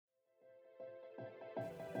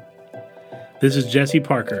This is Jesse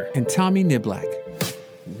Parker. And Tommy Niblack.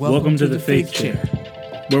 Welcome to the Faith Chair,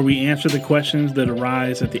 where we answer the questions that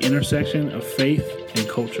arise at the intersection of faith and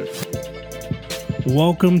culture.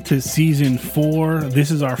 Welcome to Season 4.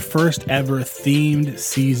 This is our first ever themed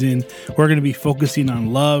season. We're going to be focusing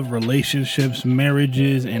on love, relationships,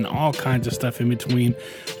 marriages, and all kinds of stuff in between.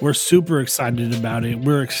 We're super excited about it.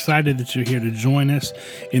 We're excited that you're here to join us.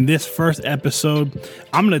 In this first episode,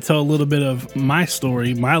 I'm going to tell a little bit of my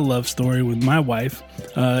story, my love story with my wife.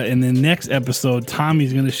 And the next episode,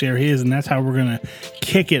 Tommy's going to share his, and that's how we're going to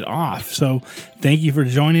kick it off. So thank you for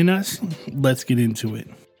joining us. Let's get into it.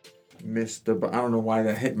 I don't know why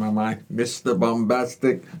that hit my mind. Mr.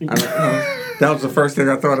 Bombastic. I don't know. That was the first thing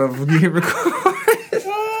I thought of when you hit record.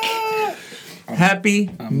 Happy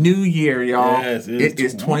New Year, y'all. Yes, it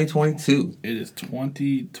is 2022. It is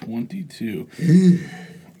 2022.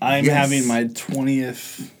 I'm having my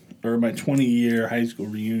 20-year high school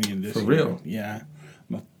reunion this year. For real? Yeah.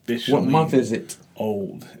 I'm officially. What month is it?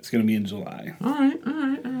 Old. It's going to be in July. All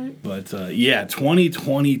right. But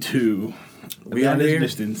 2022. We are here.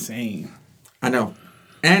 Just insane. I know.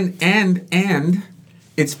 And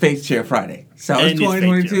it's Faith Chair Friday. So it's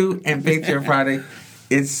 2022 and Faith Chair Friday.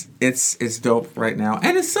 It's dope right now.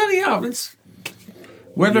 And it's sunny out.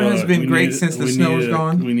 Weather has been great since the snow's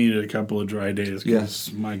gone. We needed a couple of dry days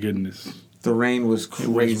because, my goodness. The rain was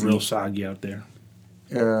crazy. It was real soggy out there.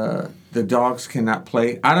 The dogs cannot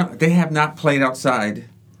play. They have not played outside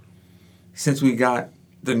since we got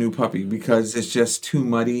the new puppy because it's just too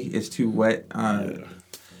muddy. It's too wet.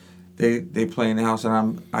 They play in the house,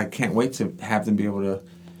 and I can't wait to have them be able to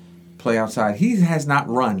play outside. He has not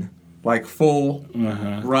run like full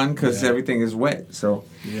run because everything is wet. So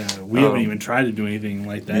we haven't even tried to do anything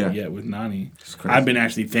like that yet with Nani. I've been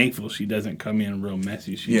actually thankful she doesn't come in real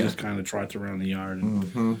messy. She just kind of trots around the yard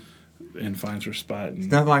and finds her spot. And it's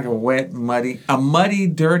nothing like a wet, muddy,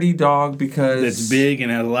 dirty dog because it's big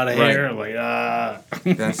and has a lot of hair. Like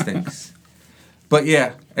that stinks. But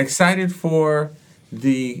yeah, excited for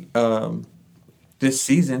the this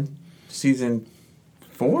season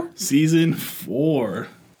 4. Season 4,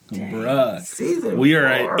 bruh. Season we are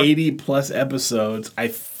 4. at 80 plus episodes. I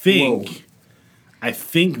think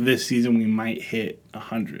this season we might hit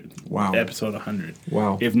 100. Wow. Episode 100.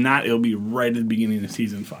 Wow. If not, it'll be right at the beginning of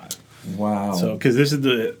season 5. Wow. So, because this is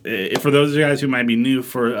for those of you guys who might be new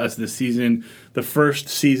for us this season, the first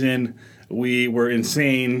season we were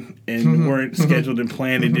insane and weren't scheduled and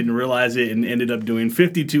planned and didn't realize it and ended up doing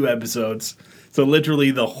 52 episodes. So, literally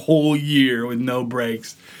the whole year with no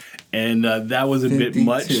breaks. And that was a 52. Bit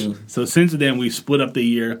much. So, since then, we split up the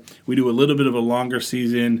year. We do a little bit of a longer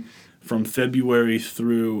season from February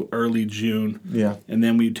through early June. Yeah. And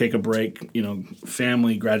then we take a break,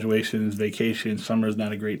 family, graduations, vacations. Summer is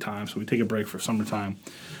not a great time, so we take a break for summertime.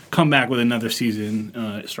 Come back with another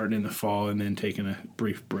season starting in the fall and then taking a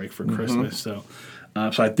brief break for Christmas. So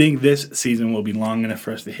I think this season will be long enough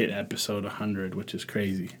for us to hit episode 100, which is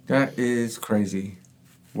crazy. That is crazy.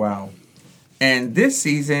 Wow. And this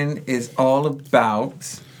season is all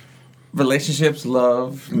about relationships,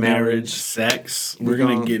 love, marriage, sex. We're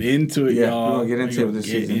going to get into it, y'all. We're going to get into it this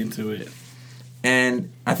season.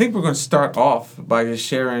 And I think we're going to start off by just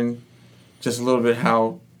sharing just a little bit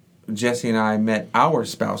how Jesse and I met our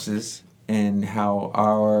spouses and how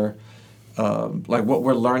our, what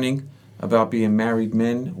we're learning about being married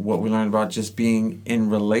men, what we learned about just being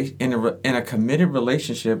in a committed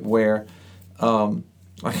relationship where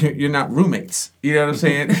you're not roommates. You know what I'm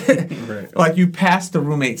saying? Right. Like you pass the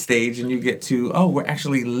roommate stage and you get to, we're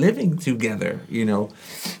actually living together, And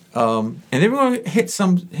then we're going to hit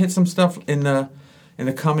some stuff in the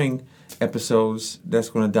coming episodes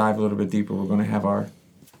that's going to dive a little bit deeper. We're going to have our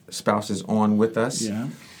spouses on with us. Yeah.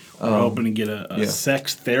 We're hoping to get a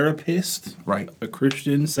sex therapist. Right. A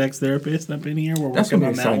Christian sex therapist up in here. We're working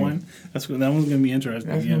on that one. That one's going to be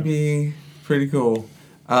interesting. That's going to be pretty cool.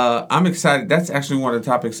 I'm excited. That's actually one of the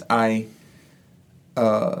topics I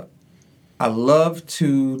love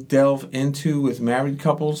to delve into with married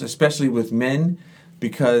couples, especially with men,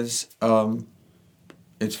 because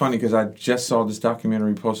it's funny because I just saw this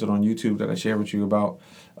documentary posted on YouTube that I shared with you about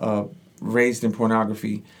raised in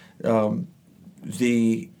pornography,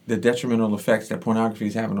 the detrimental effects that pornography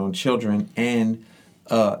is having on children, and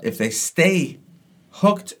if they stay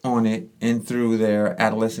hooked on it and through their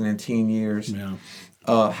adolescent and teen years. Yeah.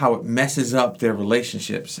 How it messes up their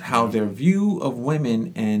relationships, how their view of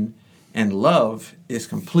women and love is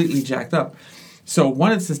completely jacked up. So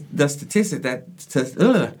one of the statistics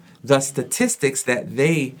that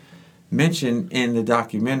they mentioned in the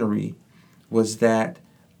documentary was that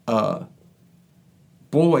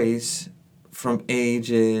boys from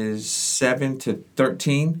ages 7 to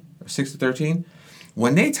 13, or 6 to 13,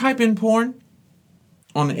 when they type in porn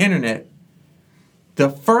on the internet, the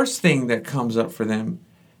first thing that comes up for them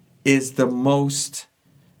is the most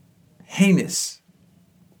heinous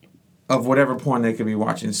of whatever porn they could be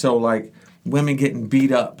watching. So, like, women getting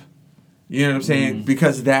beat up. You know what I'm saying?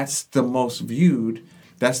 Because that's the most viewed.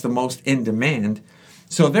 That's the most in demand.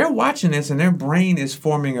 So they're watching this, and their brain is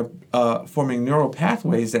forming neural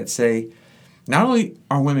pathways that say, not only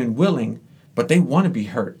are women willing, but they want to be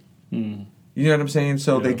hurt. You know what I'm saying?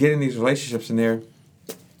 So they get in these relationships, and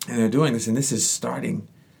they're doing this, and this is starting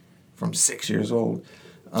from 6 years old,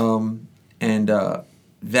 and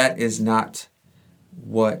that is not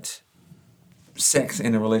what sex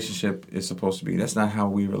in a relationship is supposed to be. That's not how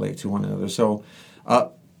we relate to one another. So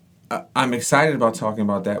I'm excited about talking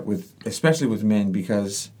about that especially with men,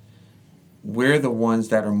 because we're the ones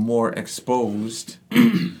that are more exposed,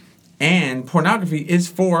 and pornography is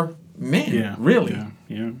for men, really. Yeah.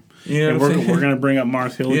 You know, and we're going to bring up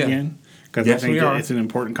Mars Hill again, because yes, I think it's an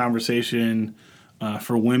important conversation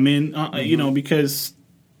for women. You know, because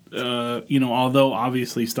although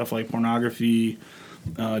obviously stuff like pornography,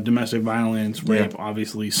 domestic violence, rape,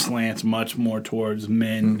 obviously slants much more towards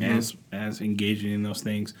men as engaging in those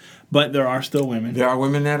things, but there are still women. There are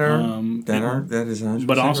women that is 100%.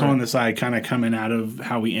 But also on the side, kind of coming out of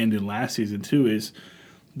how we ended last season too, is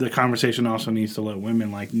the conversation also needs to let women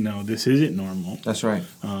no, this isn't normal. That's right.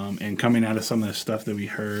 And coming out of some of the stuff that we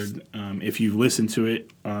heard, if you listen to it,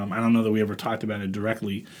 I don't know that we ever talked about it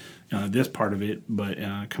directly, this part of it, but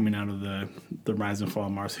coming out of the Rise and Fall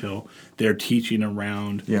of Mars Hill, they're teaching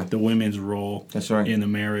around the women's role in the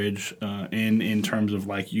marriage, in terms of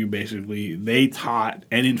they taught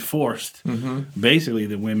and enforced basically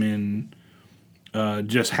the women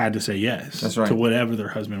just had to say yes to whatever their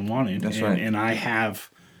husband wanted. That's right. And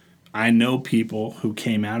I know people who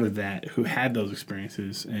came out of that, who had those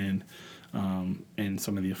experiences, and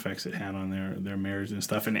some of the effects it had on their marriage and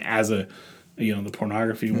stuff. And as the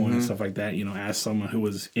pornography one and stuff like that, as someone who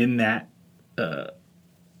was in that,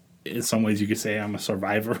 in some ways you could say I'm a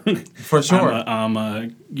survivor. For sure. I'm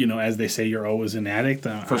a as they say, you're always an addict.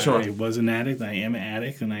 For sure. I was an addict. I am an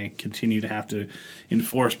addict, and I continue to have to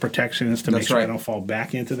enforce protections to make sure I don't fall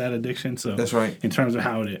back into that addiction. So that's right. In terms of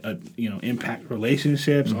how it impact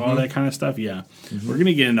relationships, all that kind of stuff. Yeah, we're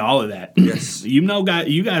gonna get into all of that. Yes. You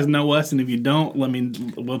guys know us, and if you don't,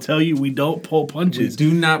 we'll tell you we don't pull punches. We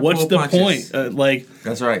do not. What's the punches. point?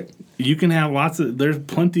 That's right. You can have there's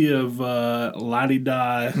plenty of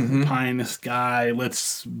la-di-da, pie in the sky,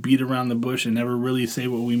 let's beat around the bush and never really say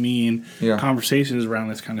what we mean, conversations around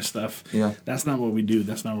this kind of stuff. Yeah. That's not what we do.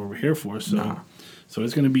 That's not what we're here for. So so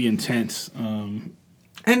it's going to be intense. And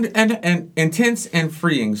intense and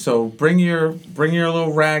freeing. So bring your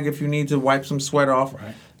little rag if you need to wipe some sweat off.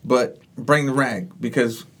 Right. But bring the rag,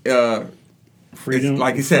 because freedom,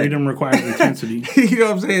 like you said, freedom requires intensity. You know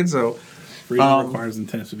what I'm saying? So freedom requires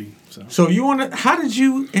intensity. So you want to? How did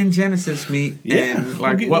you and Genesis meet? Yeah, and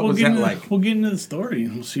what was that like? We'll get into the story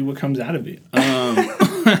and we'll see what comes out of it.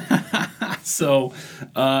 So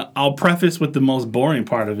I'll preface with the most boring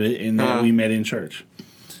part of it, in that we met in church.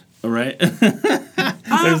 All right. We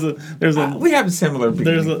have a similar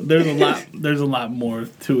beginning. There's a lot more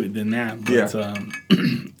to it than that. But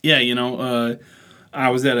I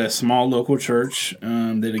was at a small local church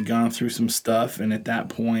that had gone through some stuff, and at that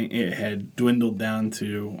point it had dwindled down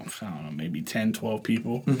to, I don't know, maybe 10, 12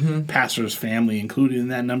 people, pastor's family included in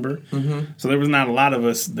that number. So there was not a lot of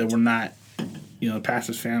us that were not, the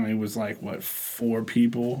pastor's family was 4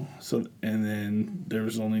 people. So, and then there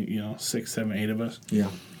was only, 6, 7, 8 of us. Yeah.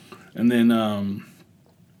 And then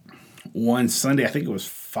one Sunday, I think it was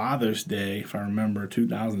Father's Day, if I remember,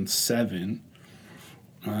 2007,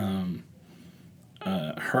 Jen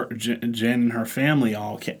and her family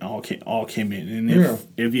all came in. And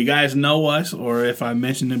if you guys know us, or if I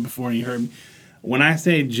mentioned it before and you heard me, when I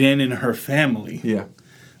say Jen and her family,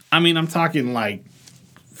 I mean, I'm talking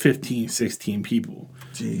 15, 16 people.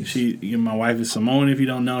 Jeez. My wife is Simone, if you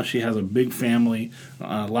don't know. She has a big family,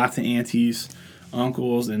 lots of aunties,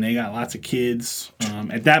 uncles, and they got lots of kids.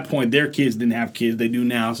 At that point, their kids didn't have kids. They do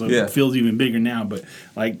now, so it feels even bigger now. But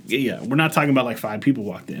we're not talking about 5 people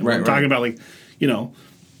walked in. We're talking about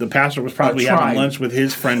the pastor was probably having lunch with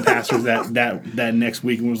his friend pastors that next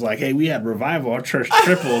week and was like, "Hey, we had revival. Our church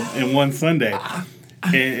tripled in one Sunday."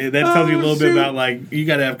 And that tells you a little bit about you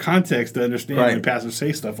got to have context to understand when pastors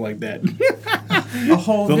say stuff like that. It's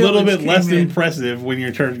a little bit less impressive when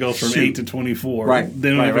your church goes from 8 to 24,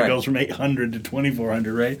 than if it goes from 800 to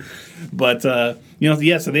 2,400, right? But so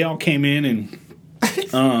they all came in, and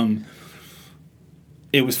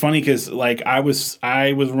it was funny because like I was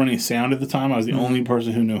running sound at the time. I was the only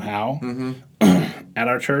person who knew how at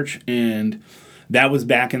our church, and that was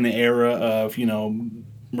back in the era of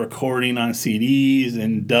recording on CDs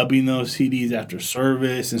and dubbing those CDs after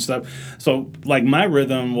service and stuff. So like my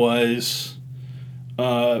rhythm was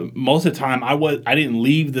most of the time I didn't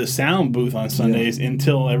leave the sound booth on Sundays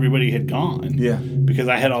until everybody had gone. Yeah. Because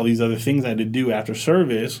I had all these other things I had to do after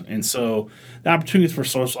service, and so the opportunities for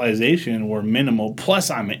socialization were minimal. Plus,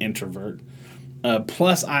 I'm an introvert.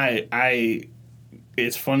 Plus, I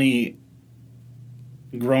it's funny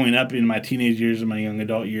growing up in my teenage years and my young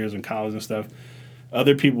adult years and college and stuff.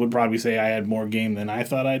 Other people would probably say I had more game than I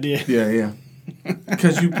thought I did. Yeah.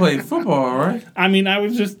 Because you played football, right? I mean, I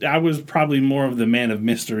was probably more of the man of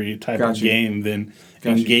mystery type of game than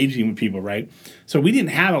engaging with people, right? So we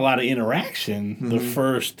didn't have a lot of interaction the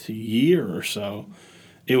first year or so.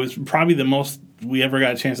 It was probably the most we ever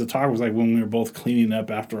got a chance to talk was like when we were both cleaning up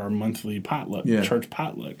after our monthly potluck, church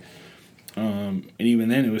potluck. And even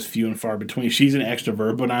then, it was few and far between. She's an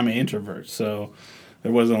extrovert, but I'm an introvert, so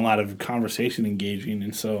there wasn't a lot of conversation engaging,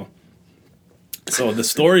 and so the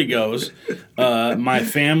story goes, my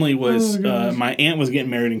family was my aunt was getting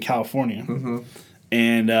married in California,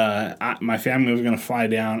 and my family was going to fly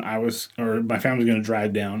down. My family was going to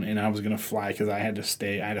drive down, and I was going to fly because I had to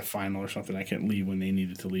stay. I had a final or something. I couldn't leave when they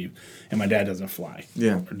needed to leave, and my dad doesn't fly,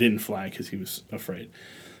 or didn't fly because he was afraid,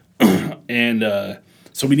 and.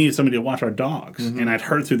 So we needed somebody to watch our dogs. And I'd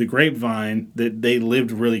heard through the grapevine that they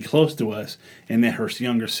lived really close to us and that her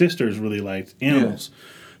younger sisters really liked animals.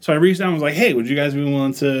 So I reached out and was like, hey, would you guys be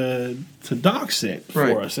willing to dog sit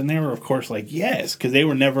for us? And they were, of course, like, yes, because they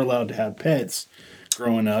were never allowed to have pets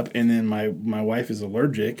growing up. And then my wife is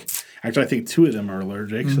allergic. Actually, I think 2 of them are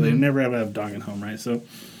allergic, so they never ever have a dog at home, right? So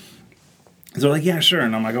they're like, yeah, sure.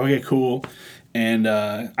 And I'm like, okay, cool. And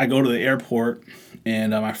I go to the airport,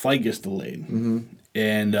 and my flight gets delayed.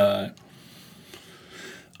 And I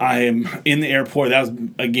am in the airport. That was,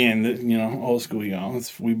 again, old school, y'all.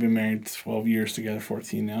 We've been married 12 years together,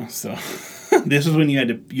 14 now. So this is when you had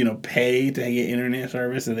to, pay to get internet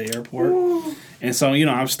service at the airport. Ooh. And so,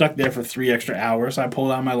 I was stuck there for 3 extra hours. So I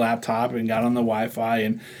pulled out my laptop and got on the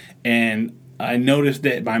Wi-Fi. And I noticed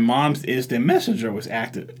that my mom's instant messenger was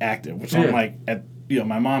active, which I'm like,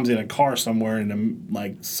 my mom's in a car somewhere in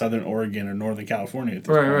like Southern Oregon or Northern California at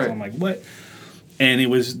this point. So I'm like, what? And it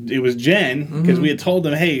was Jen, because we had told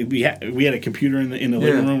them, hey, we had a computer in the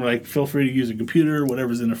living room. We're like, feel free to use a computer,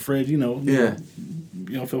 whatever's in the fridge,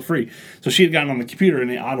 feel free. So she had gotten on the computer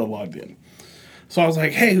and they auto logged in. So I was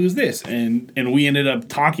like, hey, who's this? And we ended up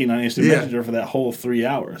talking on Instant Messenger for that whole 3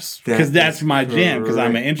 hours. Because that's my jam, because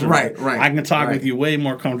I'm an introvert. Right. I can talk with you way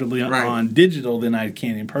more comfortably on digital than I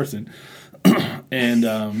can in person.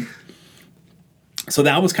 And so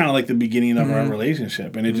that was kind of like the beginning of our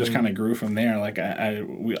relationship, and it just kind of grew from there. Like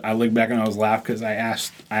I look back and I was laughing because I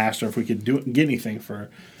asked her if we could get anything for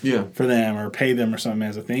them or pay them or something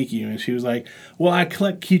as a thank you, and she was like, "Well, I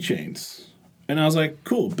collect keychains," and I was like,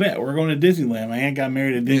 "Cool, bet we're going to Disneyland." My aunt got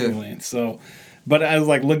married at Disneyland, so. But I was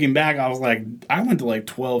like looking back, I was like, I went to like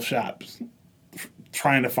 12 shops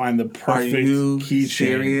trying to find the perfect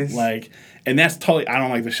keychain, like. And that's totally, I don't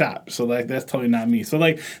like to shop. So, like, that's totally not me. So,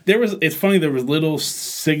 like, it's funny, there was little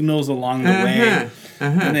signals along the way.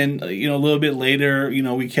 And then, a little bit later,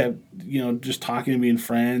 we kept, just talking and being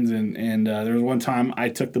friends. And there was one time I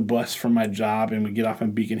took the bus from my job and we get off on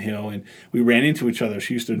Beacon Hill and we ran into each other.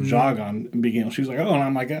 She used to jog on Beacon Hill. She was like, oh, and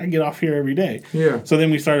I'm like, I get off here every day. Yeah. So then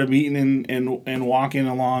we started meeting and walking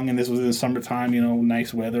along. And this was in the summertime,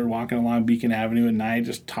 nice weather, walking along Beacon Avenue at night,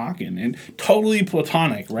 just talking. And totally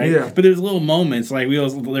platonic, right? Yeah. But there's little moments. Like, there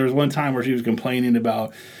was one time where she was complaining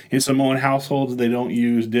about in Samoan households, they don't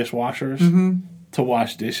use dishwashers to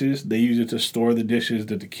wash dishes. They use it to store the dishes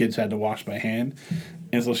that the kids had to wash by hand.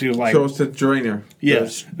 And so she was like... So it's a drainer.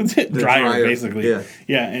 Yes. Yeah, dryer, basically.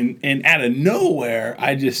 Yeah. And out of nowhere,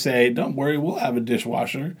 I just say, don't worry, we'll have a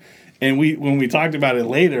dishwasher. And when we talked about it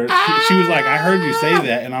later, she was like, I heard you say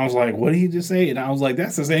that. And I was like, what did you just say? And I was like,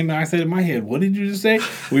 that's the same thing I said in my head. What did you just say?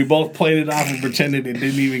 We both played it off and pretended it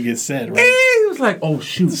didn't even get said, right? He was like, oh,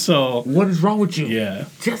 shoot. So what is wrong with you? Yeah.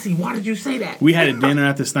 Jesse, why did you say that? We had a dinner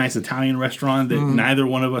at this nice Italian restaurant that neither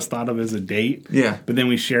one of us thought of as a date. Yeah. But then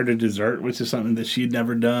we shared a dessert, which is something that she'd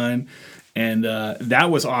never done. And that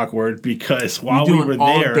was awkward because while we were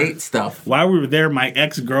there, date stuff. While we were there, my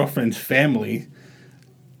ex-girlfriend's family...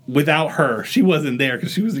 Without her, she wasn't there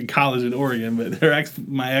because she was in college in Oregon. But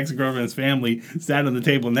my ex-girlfriend's family sat on the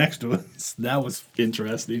table next to us. That was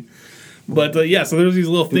interesting. But so there was these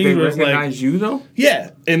little things. Did they recognize you though? Yeah,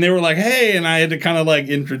 and they were like, "Hey," and I had to kind of like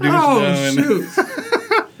introduce them. Oh shoot!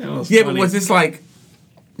 Yeah, funny. But was this like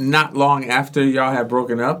not long after y'all had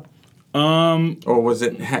broken up? Or was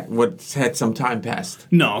it had some time passed?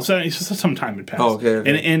 No, so it's just some time had passed. Oh,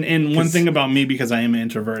 okay. And one thing about me, because I am an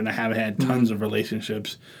introvert and I have had tons of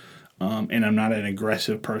relationships, and I'm not an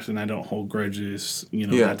aggressive person. I don't hold grudges,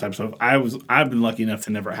 that type of stuff. I've been lucky enough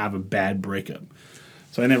to never have a bad breakup.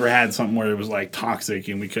 So I never had something where it was like toxic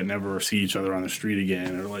and we could never see each other on the street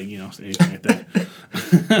again or like, anything like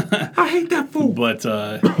that. I hate that fool. But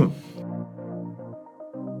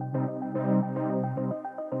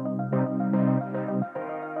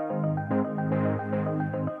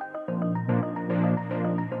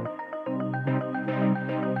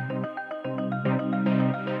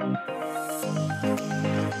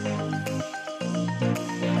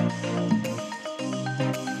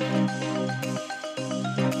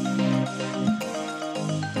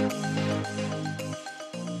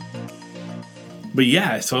But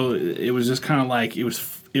yeah, so it was just kind of like it was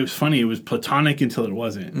funny. It was platonic until it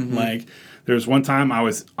wasn't. Mm-hmm. Like there was one time I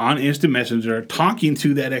was on Instant Messenger talking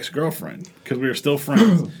to that ex-girlfriend because we were still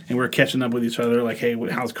friends and we were catching up with each other. Like, hey,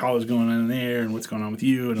 how's college going on there and what's going on with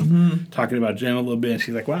you? And I'm talking about Jen a little bit. And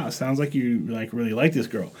she's like, wow, it sounds like you like really like this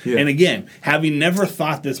girl. Yeah. And again, having never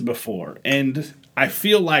thought this before, and I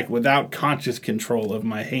feel like without conscious control of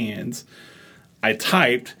my hands, I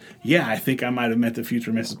typed, yeah, I think I might have met the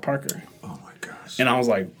future Mrs. Parker. Oh my gosh. And I was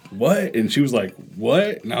like, what? And she was like,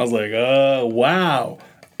 what? And I was like, wow.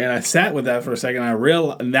 And I sat with that for a second.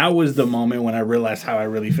 And that was the moment when I realized how I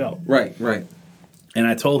really felt. Right. And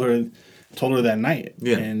I told her that night.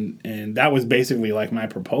 Yeah. And that was basically like my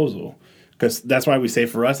proposal. Because that's why we say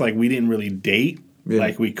for us, like we didn't really date. Yeah.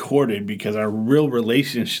 Like we courted because our real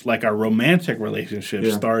relationship, like our romantic relationship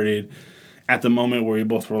started at the moment where we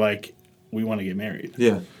both were like, we want to get married.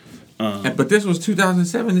 Yeah. But this was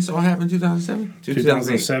 2007? This all happened in 2007?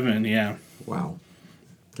 2007, yeah. Wow.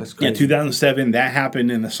 That's crazy. Yeah, 2007. That happened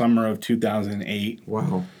in the summer of 2008.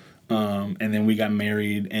 Wow. And then we got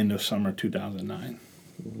married end of summer 2009.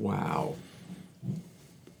 Wow.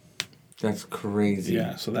 That's crazy.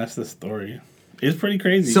 Yeah, so that's the story. It's pretty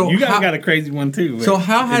crazy. So you guys got a crazy one too. So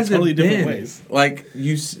how has it totally been? Different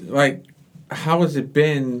ways. How has it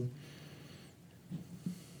been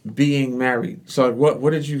being married? So what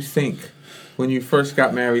did you think when you first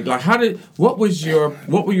got married? Like what were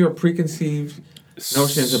your preconceived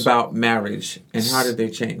notions about marriage and how did they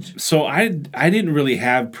change? So I didn't really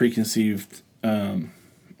have preconceived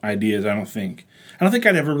ideas, I don't think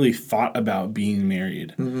I'd ever really thought about being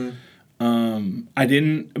married. Mm-hmm. I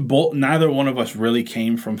didn't. Neither one of us really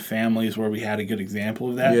came from families where we had a good example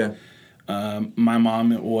of that. Yeah. My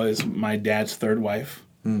mom was my dad's third wife.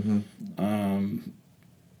 Mm-hmm.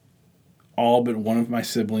 All but one of my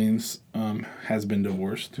siblings has been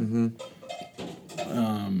divorced. Mm-hmm.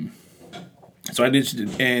 So I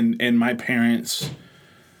did, and my parents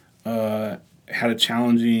had a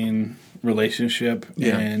challenging relationship.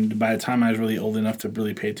 Yeah. And by the time I was really old enough to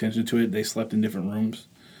really pay attention to it, they slept in different rooms.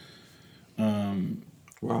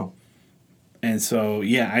 Wow. And so,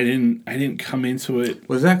 yeah, I didn't come into it.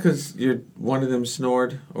 Was that because one of them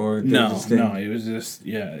snored or no? It was just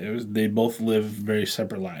they both lived very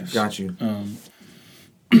separate lives. Got you.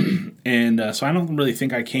 And so I don't really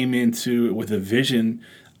think I came into it with a vision.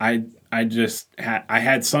 I just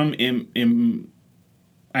had some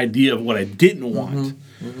idea of what I didn't want,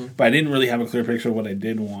 but I didn't really have a clear picture of what I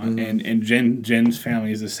did want. Mm-hmm. And Jen's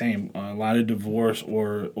family is the same. A lot of divorce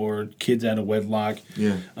or kids out of wedlock.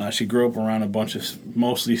 Yeah. She grew up around a bunch of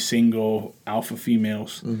mostly single alpha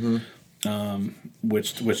females,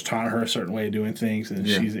 which taught her a certain way of doing things. And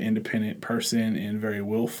she's an independent person and very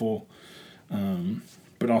willful,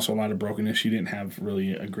 but also a lot of brokenness. She didn't have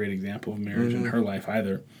really a great example of marriage in her life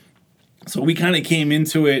either. So we kind of came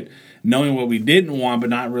into it knowing what we didn't want, but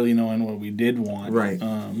not really knowing what we did want. Right.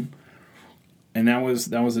 And that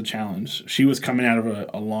was a challenge. She was coming out of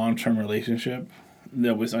a long-term relationship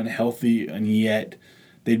that was unhealthy, and yet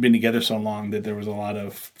they'd been together so long that there was a lot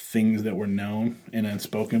of things that were known and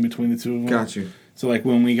unspoken between the two of them. Got you. So, like,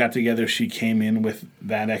 when we got together, she came in with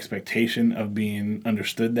that expectation of being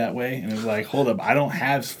understood that way. And it was like, hold up, I don't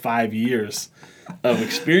have 5 years of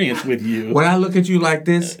experience with you. When I look at you like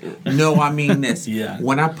this, no, I mean this. Yeah.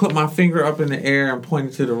 When I put my finger up in the air and point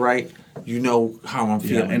it to the right, you know how I'm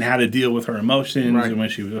feeling. And how to deal with her emotions and when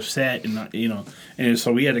she was upset. And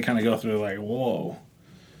so we had to kind of go through, like, whoa.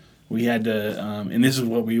 We had to, and this is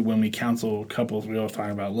what when we counsel couples, we always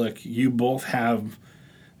talk about, look, you both have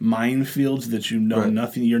minefields that you know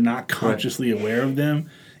nothing, you're not consciously aware of them,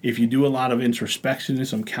 if you do a lot of introspection and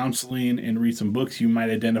some counseling and read some books, you might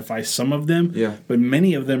identify some of them. Yeah. But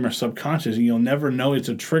many of them are subconscious, and you'll never know it's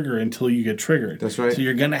a trigger until you get triggered. That's right. So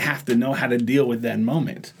you're gonna have to know how to deal with that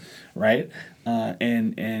moment, right?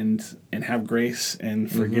 And have grace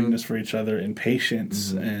and forgiveness for each other and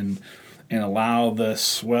patience and allow the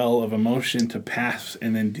swell of emotion to pass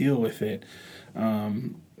and then deal with it.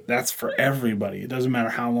 That's for everybody. It doesn't matter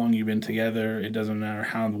how long you've been together. It doesn't matter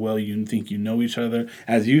how well you think you know each other.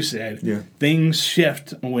 As you said, things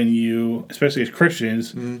shift when you, especially as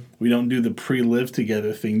Christians, we don't do the pre-live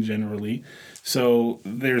together thing generally. So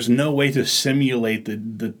there's no way to simulate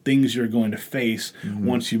the things you're going to face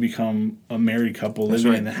once you become a married couple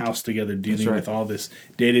living in the house together, dealing with all this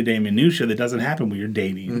day-to-day minutia that doesn't happen when you're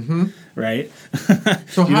dating, right?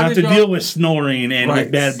 So you have to deal with snoring and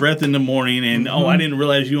with bad breath in the morning, and I didn't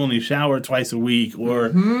realize you only shower twice a week, or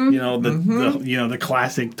the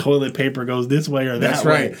classic toilet paper goes this way or that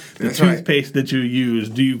way. The toothpaste that you use.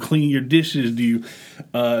 Do you clean your dishes? Do you?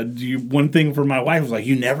 One thing for my wife was like,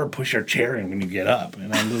 you never push your chair in when you get up,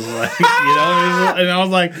 and I'm just like, and I was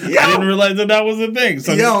like, I didn't realize that was a thing.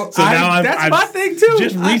 So now that's my thing too.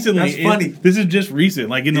 Just recently, that's funny. This is just recent,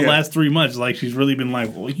 like in the last 3 months, like she's really been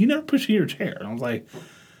like, well, you never push your chair. And I was like,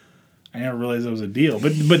 I never realized that was a deal,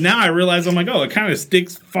 but now I realize I'm like, oh, it kind of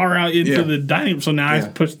sticks far out into the dining room. So now I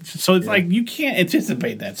push. So it's like you can't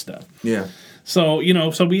anticipate that stuff. Yeah. So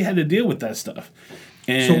so we had to deal with that stuff.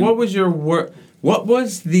 And so what was your work? What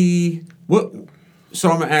was the what? So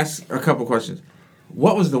I'm gonna ask a couple questions.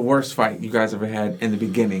 What was the worst fight you guys ever had in the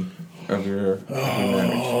beginning of your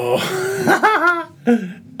marriage?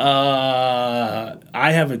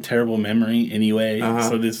 I have a terrible memory anyway,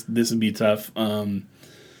 so this would be tough.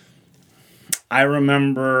 I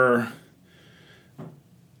remember,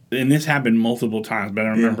 and this happened multiple times, but I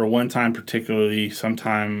remember one time particularly,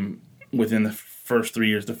 sometime within the first 3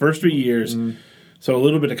 years. The first 3 years. So a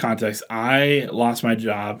little bit of context. I lost my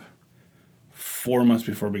job 4 months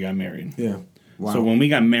before we got married. Yeah. Wow. So when we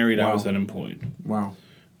got married, I was unemployed. Wow.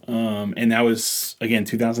 And that was, again,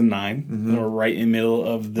 2009. We were right in the middle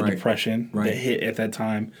of the depression that hit at that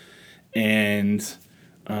time. And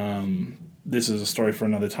this is a story for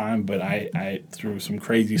another time, but I through some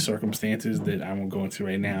crazy circumstances that I won't go into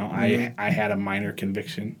right now, I had a minor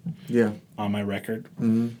conviction on my record.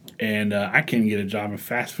 And I couldn't get a job in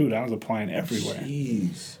fast food. I was applying everywhere.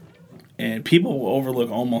 Jeez. And people will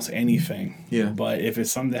overlook almost anything. Yeah. But if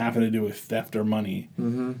it's something that having to do with theft or money,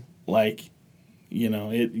 like, you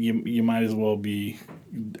might as well be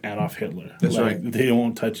Adolf Hitler. That's right. They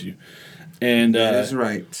won't touch you. And that's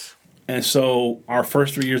right. And so our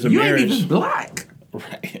first 3 years of marriage, ain't even black.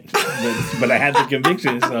 Right. but I had the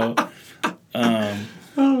conviction, so.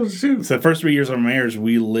 Oh, shoot. So the first 3 years of our marriage,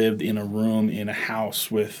 we lived in a room in a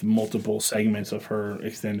house with multiple segments of her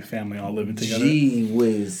extended family all living together. Gee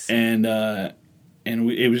whiz. And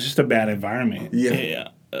it was just a bad environment. Yeah.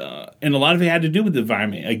 And a lot of it had to do with the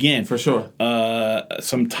environment. Again, for sure.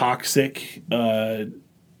 Some toxic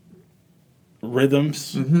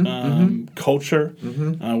rhythms, culture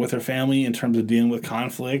with her family in terms of dealing with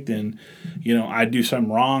conflict. And, I'd do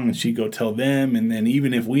something wrong and she'd go tell them. And then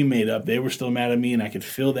even if we made up, they were still mad at me, and I could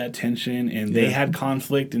feel that tension, and they had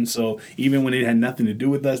conflict. And so even when it had nothing to do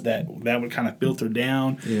with us, that would kind of filter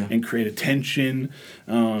down and create a tension.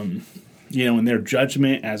 In their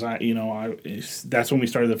judgment, as that's when we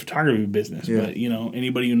started the photography business. Yeah. But,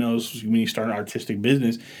 anybody who knows when you start an artistic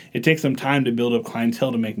business, it takes some time to build up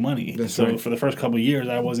clientele to make money. So for the first couple of years,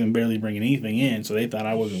 I wasn't barely bringing anything in, so they thought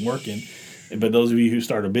I wasn't working. But those of you who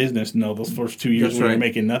start a business know those first 2 years when you're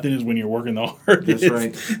making nothing is when you're working the hardest. That's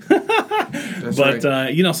right. But,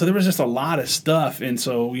 so there was just a lot of stuff. And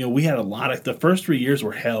so, we had the first 3 years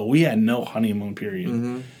were hell. We had no honeymoon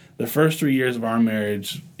period. The first 3 years of our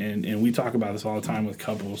marriage, and we talk about this all the time with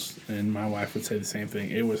couples, and my wife would say the same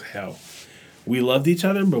thing, it was hell. We loved each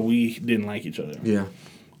other, but we didn't like each other. Yeah.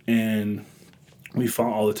 And we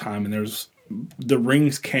fought all the time, and the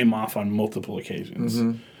rings came off on multiple occasions.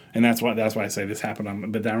 And that's why I say this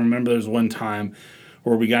happened. But I remember there was one time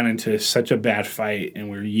where we got into such a bad fight,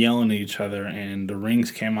 and we were yelling at each other, and the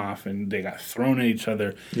rings came off, and they got thrown at each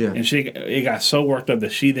other. Yeah. And it got so worked up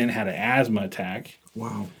that she then had an asthma attack.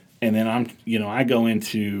 Wow. And then I go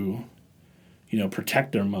into,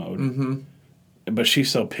 protector mode. But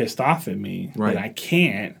she's so pissed off at me that I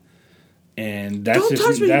can't. And that's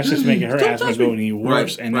just making her asthma go any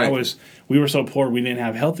worse. We were so poor we didn't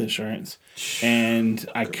have health insurance. And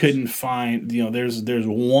I couldn't find, there's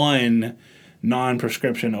one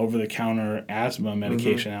non-prescription over-the-counter asthma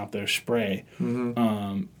medication out there, spray.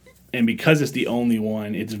 And because it's the only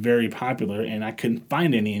one, it's very popular, and I couldn't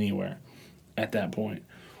find any anywhere at that point.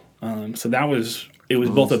 So that was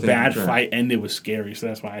both a bad fight and it was scary. So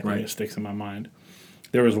that's why I think it sticks in my mind.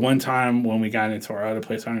 There was one time when we got into our other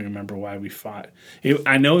place. I don't even remember why we fought.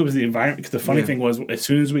 I know it was the environment. Because the funny thing was, as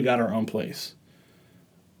soon as we got our own place,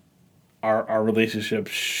 our relationship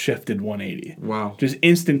shifted 180. Wow! Just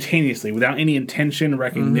instantaneously, without any intention,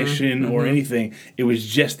 recognition, or anything. It was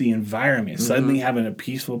just the environment. Suddenly having a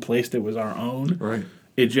peaceful place that was our own. Right.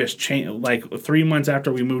 It just changed. Like 3 months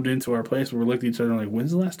after we moved into our place, we were looking at each other like,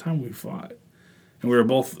 "When's the last time we fought?" And we were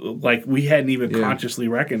both like, we hadn't even consciously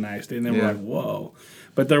recognized it. And then we're like, "Whoa!"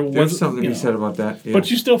 But there's something to be said about that. Yeah.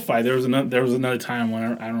 But you still fight. There was another time when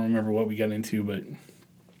I don't remember what we got into, but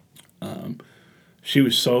she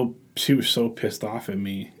was so pissed off at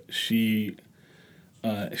me. She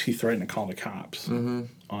threatened to call the cops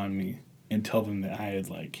on me and tell them that I had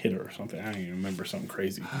like hit her or something. I don't even remember, something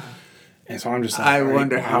crazy. And so I'm just like, I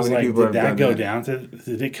wonder how many people have done that.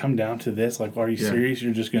 Did it come down to this? Like, are you serious?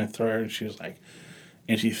 You're just going to throw her? And she was like,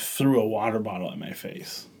 and she threw a water bottle at my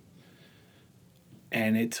face.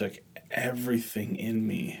 And it took everything in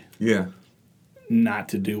me not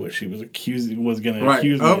to do what she was going to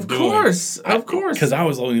accuse me of doing. Of course. Because I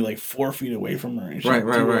was only like 4 feet away from her. And she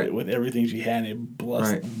threw it with everything she had, and it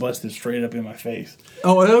busted straight up in my face.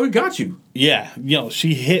 Oh, it got you. Yeah.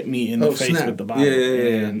 She hit me in the face with the bottle.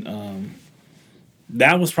 Yeah. And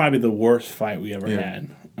that was probably the worst fight we ever had.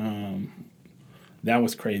 That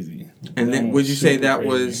was crazy. And then would you say that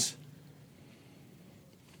was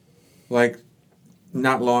like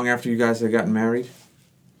not long after you guys had gotten married?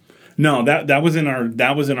 No, that was in our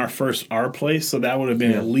place, so that would have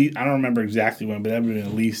been at least, I don't remember exactly when, but that would have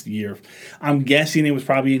been at least a year. I'm guessing it was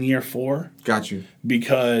probably in year 4. Got you.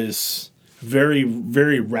 Because very,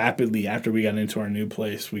 very rapidly after we got into our new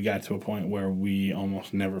place, we got to a point where we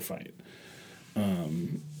almost never fight.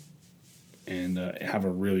 And have a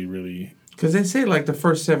really, really... Because they say like the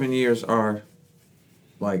first 7 years are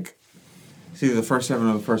like, it's either the first 7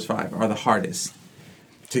 or the first 5 are the hardest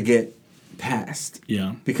to get past.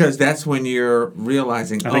 Yeah. Because that's when you're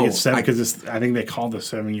realizing, I think it's 7 because I think they call the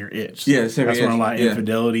 7-year itch. Yeah, 7 That's years. when a lot of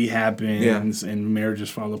infidelity happens and marriages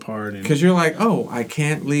fall apart. Because you're like, I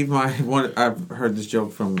can't leave my... I've heard this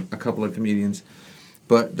joke from a couple of comedians,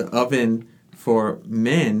 but the oven for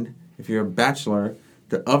men, if you're a bachelor...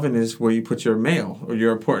 The oven is where you put your mail or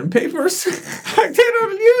your important papers. They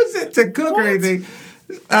don't use it to cook or anything.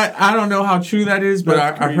 I don't know how true that is, but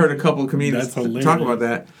I've heard a couple of comedians talk about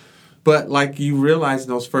that. But like you realize in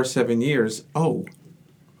those first 7 years,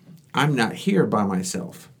 I'm not here by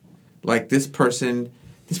myself. Like this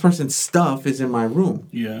person's stuff is in my room.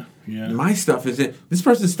 Yeah. My stuff this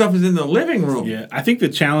person's stuff is in the living room. Yeah. I think the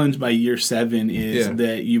challenge by year 7 is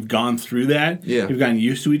that you've gone through that. Yeah. You've gotten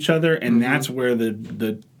used to each other, and that's where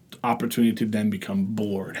the opportunity to then become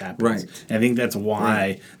bored happens. Right. And I think that's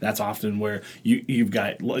why that's often where you've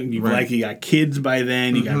likely got kids by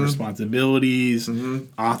then, you got responsibilities,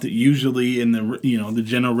 often usually in the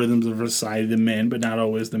general rhythms of society, the men, but not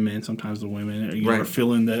always the men, sometimes the women are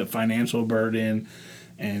feeling the financial burden.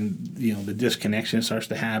 And the disconnection starts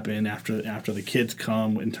to happen after the kids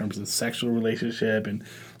come in terms of the sexual relationship, and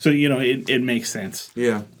so it makes sense.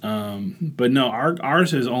 Yeah. But no,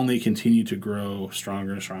 ours has only continued to grow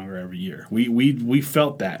stronger and stronger every year. We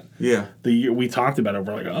felt that. Yeah. The year we talked about it,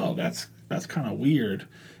 we're like, that's kind of weird,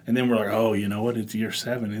 and then we're like, you know what? It's year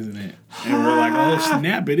 7, isn't it? And we're like, oh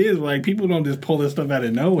snap! It is. Like people don't just pull this stuff out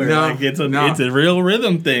of nowhere. No, like it's a real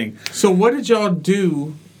rhythm thing. So what did y'all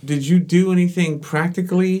do? Did you do anything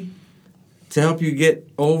practically to help you get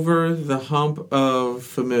over the hump of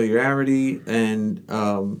familiarity and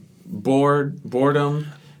boredom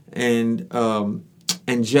and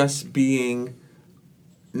just being,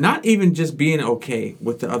 not even just being okay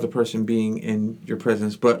with the other person being in your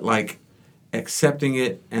presence, but like accepting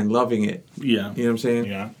it and loving it? Yeah. You know what I'm saying?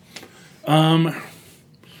 Yeah.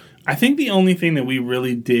 I think the only thing that we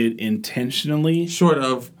really did intentionally, short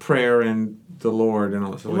of prayer and the Lord and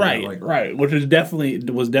all that. Right, which was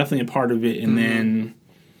definitely a part of it, and then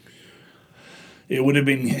it would have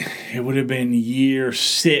been year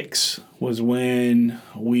 6 was when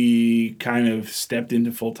we kind of stepped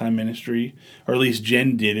into full-time ministry, or at least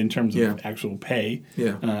Jen did in terms of actual pay.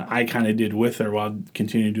 Yeah, I kind of did with her while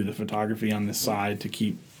continuing to do the photography on the side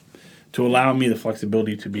to allow me the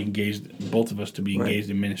flexibility to be engaged, both of us to be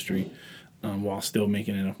engaged in ministry, while still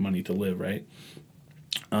making enough money to live. Right.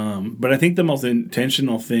 But I think the most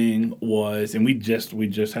intentional thing was, and we just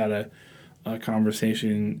had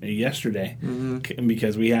conversation yesterday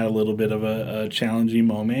because we had a little bit of a challenging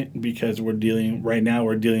moment because we're dealing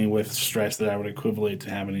with stress that I would equivalent to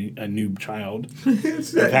having a new child. Of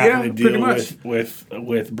having to deal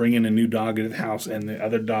with bringing a new dog into the house and the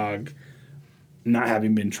other dog not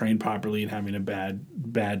having been trained properly and having a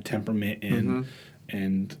bad temperament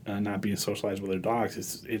and not being socialized with other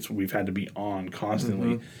dogs. We've had to be on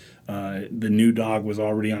constantly. The new dog was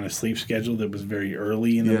already on a sleep schedule that was very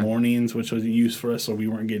early in the mornings, which wasn't used for us, so we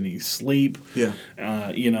weren't getting any sleep.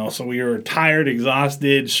 So we were tired,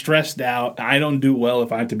 exhausted, stressed out. I don't do well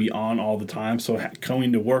if I have to be on all the time, so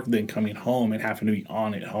going to work, then coming home and having to be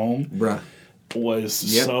on at home was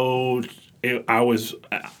so... I was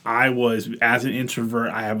as an introvert.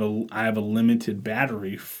 I have a limited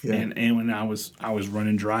battery, and when I was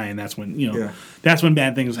running dry, and that's when that's when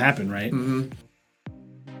bad things happen, right?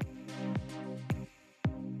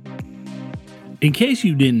 In case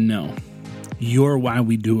you didn't know, you're why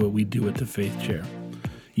we do what we do at the Faith Chair.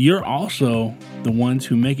 You're also the ones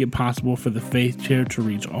who make it possible for the Faith Chair to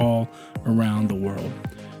reach all around the world,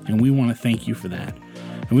 and we want to thank you for that.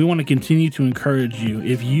 And we want to continue to encourage you.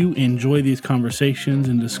 If you enjoy these conversations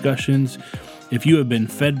and discussions, if you have been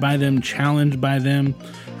fed by them, challenged by them,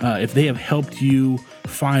 if they have helped you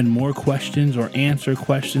find more questions or answer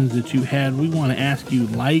questions that you had, we want to ask you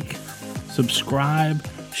subscribe,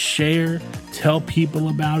 share, tell people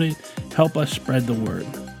about it, help us spread the word.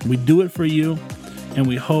 We do it for you, and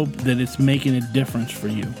we hope that it's making a difference for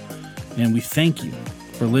you. And we thank you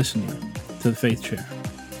for listening to the Faith Chair.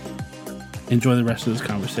 Enjoy the rest of this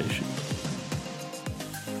conversation.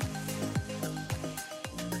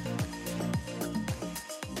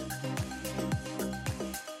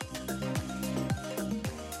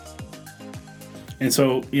 And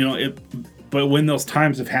so, but when those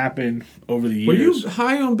times have happened over the years... Were you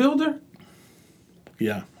high on Builder?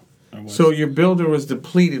 Yeah, I was. So your Builder was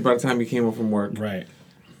depleted by the time you came home from work. Right.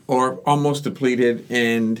 Or almost depleted.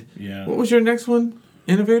 And what was your next one?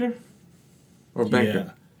 Innovator? Or Banker? Yeah.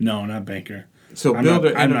 No, not Banker. So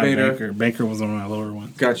Builder, Innovator. Banker. Banker was one of my lower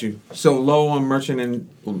ones. Got you. So low on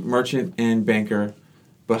Merchant and Banker,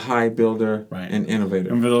 but high Builder and Innovator.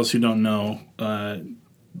 And for those who don't know,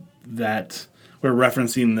 that we're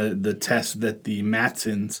referencing the test that the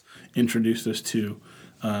Matsons introduced us to.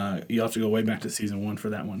 You have to go way back to season 1 for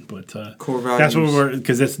that one, but core values. That's what we're,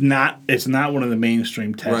 because it's not one of the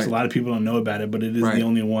mainstream tests. Right. A lot of people don't know about it, but it is the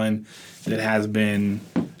only one that has been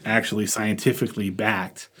actually scientifically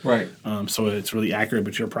backed. Right. So it's really accurate,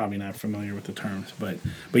 but you're probably not familiar with the terms. But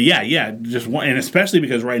just one, and especially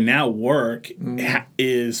because right now work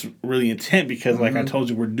is really intense because, like I told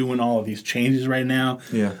you, we're doing all of these changes right now.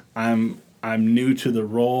 Yeah. I'm new to the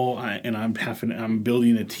role, and I'm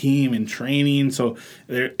building a team and training. So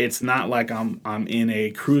it's not like I'm in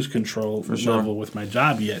a cruise control level with my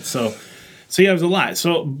job yet. So yeah, it was a lot.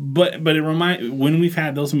 So, but when we've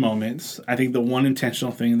had those moments, I think the one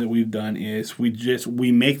intentional thing that we've done is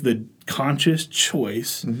we make the conscious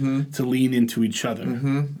choice to lean into each other.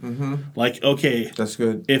 Like, okay, that's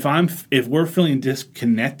good. If we're feeling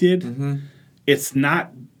disconnected, it's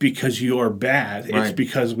not because you're bad. Right. It's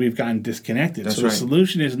because we've gotten disconnected. That's so the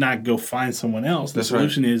solution is not go find someone else. The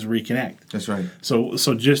solution is reconnect. That's right. So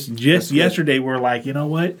just yesterday we're like, you know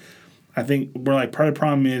what? I think we're like, part of the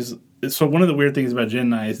problem is, so one of the weird things about Jen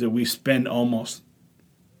and I is that we spend almost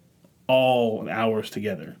all hours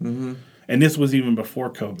together. And this was even before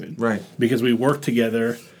COVID. Right. Because we worked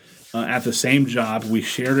together at the same job. We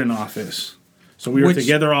shared an office. So we were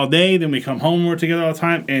together all day, then we come home, we're together all the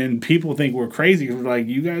time, and people think we're crazy because we're like,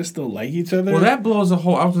 you guys still like each other? Well, that blows a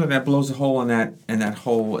hole. I was thinking that blows a hole in that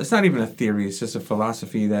whole. It's not even a theory. It's just a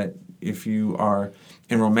philosophy that if you are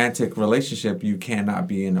in a romantic relationship, you cannot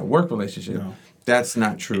be in a work relationship. No. That's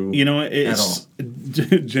not true. You know, at all.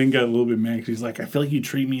 Jen got a little bit mad because she's like, I feel like you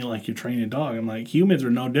treat me like you're training a dog. I'm like, humans are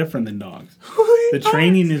no different than dogs. The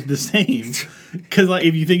training is the same. Because like,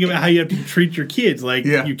 if you think about how you have to treat your kids, like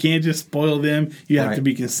you can't just spoil them. You have to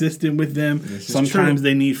be consistent with them. Sometimes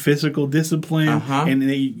they need physical discipline, and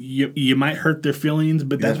you might hurt their feelings,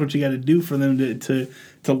 but that's what you got to do for them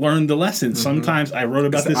to learn the lesson. Sometimes I wrote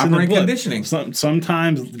about this in the book. Conditioning.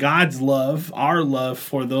 Sometimes God's love, our love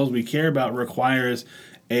for those we care about, requires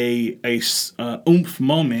a oomph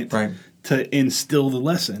moment to instill the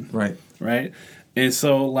lesson. Right. And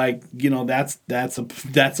so, like, you know, that's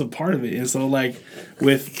a part of it. And so, like,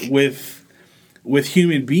 with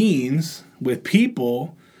human beings, with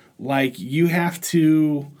people, like, you have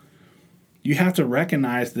to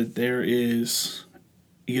recognize that there is,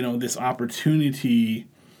 you know, this opportunity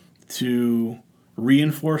to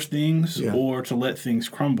reinforce things or to let things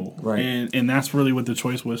crumble. Right. And that's really what the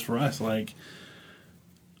choice was for us. Like,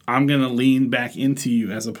 I'm going to lean back into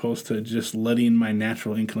you as opposed to just letting my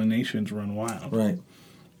natural inclinations run wild. Right.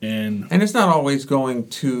 And it's not always going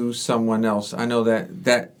to someone else. I know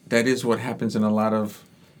that is what happens in a lot of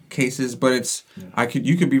cases, but it's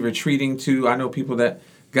you could be retreating to. I know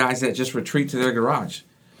guys that just retreat to their garage.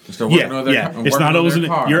 It's not always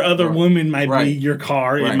your other woman might be your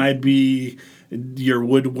car. Right. It might be your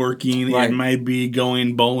woodworking. Right. It might be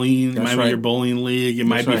going bowling. It might be your bowling league. It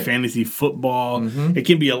might be fantasy football. Mm-hmm. It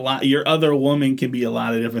can be a lot. Your other woman can be a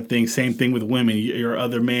lot of different things. Same thing with women. Your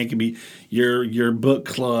other man can be your book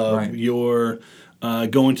club. Your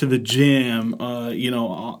going to the gym,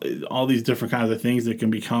 all these different kinds of things that can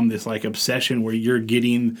become this like obsession where you're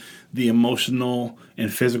getting the emotional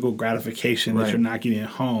and physical gratification that you're not getting at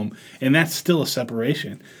home, and that's still a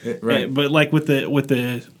separation. But like with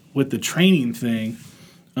the training thing,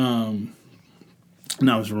 and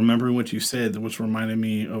I was remembering what you said, which reminded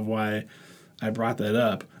me of why I brought that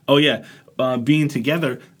up. Oh yeah, being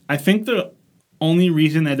together. I think the only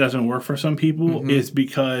reason that doesn't work for some people is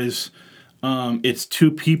because it's two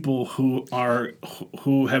people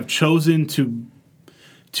who have chosen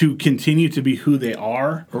to continue to be who they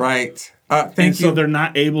are. Right. So they're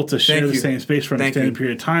not able to share the same space for an extended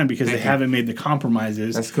period of time because they haven't made the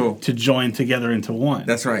compromises to join together into one.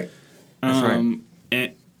 That's right. That's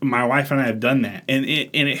And my wife and I have done that, and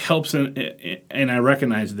it helps. And I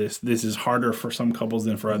recognize this. This is harder for some couples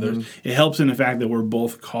than for others. Mm-hmm. It helps in the fact that we're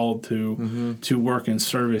both called to work in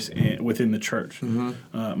service within the church.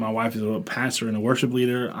 Mm-hmm. My wife is a pastor and a worship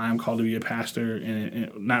leader. I'm called to be a pastor,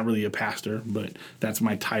 and not really a pastor, but that's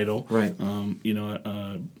my title. Right.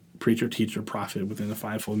 Preacher, teacher, prophet within the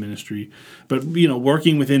fivefold ministry. But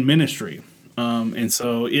working within ministry, and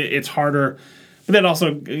so it's harder. But that also,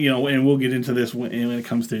 and we'll get into this when it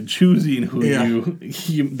comes to choosing who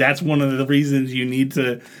you. That's one of the reasons you need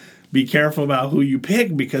to be careful about who you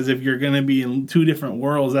pick, because if you're going to be in two different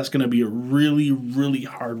worlds, that's going to be a really, really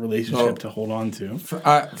hard relationship to hold on to.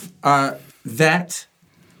 I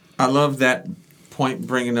love that point,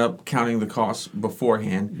 bringing up counting the costs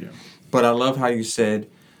beforehand. Yeah. But I love how you said,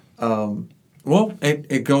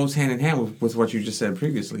 it goes hand in hand with what you just said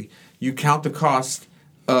previously. You count the cost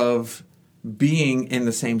of being in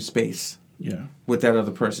the same space with that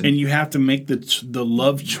other person. And you have to make the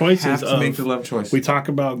love choices. You have to make the love choice. We talk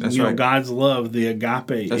about God's love, the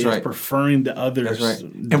agape. That's right. Preferring the others. That's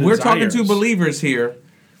right. And we're talking to believers here.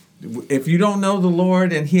 If you don't know the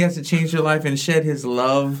Lord and He has to change your life and shed His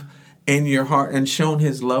love in your heart and shown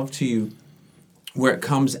His love to you, where it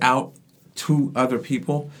comes out to other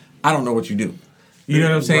people, I don't know what you do. You know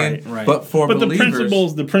what I'm saying? Right. But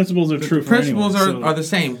believers, the principles are true. The principles are the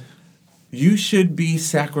same. You should be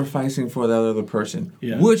sacrificing for that other person,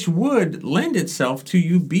 which would lend itself to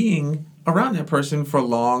you being around that person for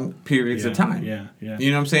long periods of time. Yeah. You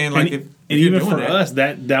know what I'm saying? Like, and even for us,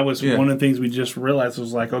 that was one of the things we just realized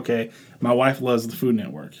was like, okay, my wife loves the Food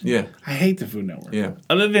Network. Yeah. I hate the Food Network. Yeah.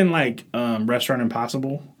 Other than like Restaurant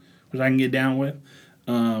Impossible, which I can get down with.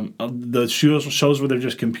 The shows where they're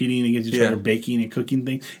just competing against each other, baking and cooking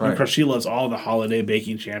things. Right. And of course, she loves all the Holiday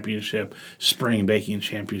Baking Championship, Spring Baking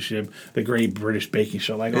Championship, the Great British Baking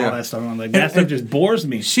Show, all that stuff. I'm like, that stuff just bores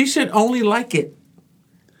me. She should only like it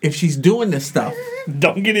if she's doing this stuff.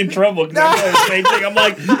 Don't get in trouble. Cause I know the same thing. I'm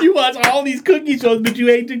like, you watch all these cookie shows, but you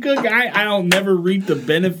hate to cook. I don't never reap the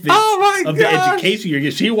benefits of the education you're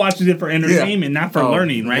getting. She watches it for entertainment, not for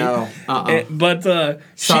learning, right? No. But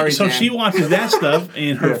she watches that stuff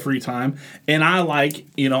in her free time, and I like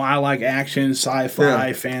action,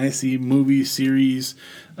 sci-fi, fantasy, movies, series,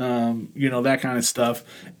 that kind of stuff.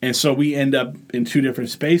 And so we end up in two different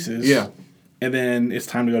spaces. Yeah, and then it's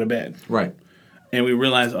time to go to bed. Right. And we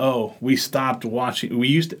realized, we stopped watching. We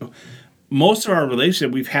used to, most of our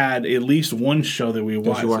relationship, we've had at least one show that we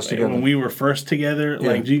watched together. When we were first together,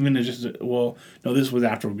 this was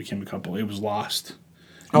after we became a couple. It was Lost.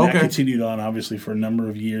 And that continued on, obviously, for a number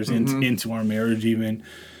of years into our marriage even.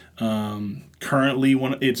 Currently,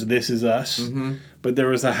 it's This Is Us. Mm-hmm. But there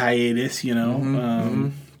was a hiatus,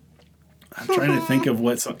 I'm trying to think of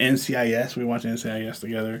NCIS. We watched NCIS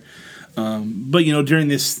together. But, during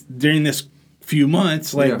this few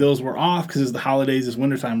months, those were off because it's the holidays, it's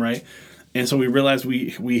wintertime, right? And so we realized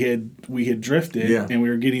we had drifted and we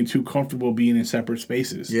were getting too comfortable being in separate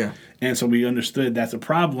spaces. Yeah. And so we understood that's a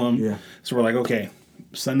problem. Yeah. So we're like, okay,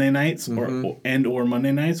 Sunday nights or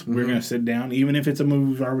Monday nights, we're gonna sit down, even if it's a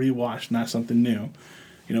movie we've already watched, not something new.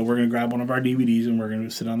 we're going to grab one of our DVDs and we're going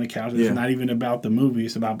to sit on the couch. It's not even about the movie.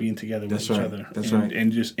 It's about being together with each other. That's right.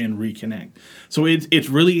 And reconnect. So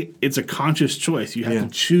it's a conscious choice. You have to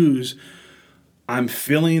choose. I'm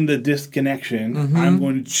feeling the disconnection. I'm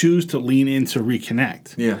going to choose to lean in to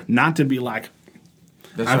reconnect. Yeah. Not to be like,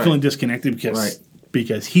 I'm feeling disconnected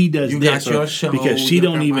because he does this, because she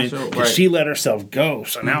she let herself go,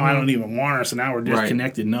 so now I don't even want her, so now we're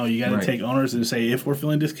disconnected. No, you got to take ownership and say, if we're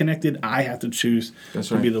feeling disconnected, I have to choose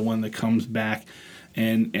to be the one that comes back,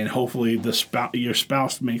 and hopefully your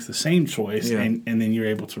spouse makes the same choice, and then you're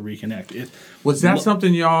able to reconnect. Was that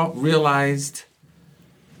something y'all realized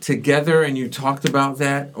together and you talked about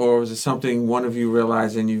that, or was it something one of you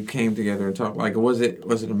realized and you came together and talked? Like, was it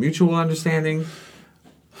a mutual understanding?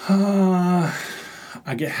 How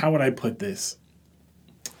would I put this?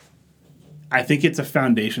 I think it's a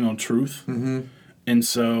foundational truth. And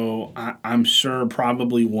so I'm sure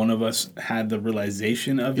probably one of us had the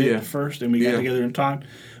realization of it first, and we got together and talked.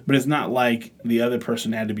 But it's not like the other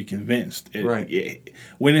person had to be convinced.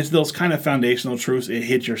 When it's those kind of foundational truths, it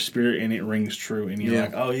hits your spirit and it rings true. And you're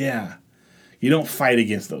like, oh, yeah. You don't fight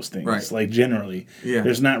against those things. Right. Like, generally.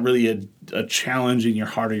 There's not really a challenge in your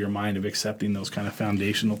heart or your mind of accepting those kind of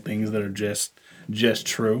foundational things that are just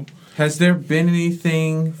true. Has there been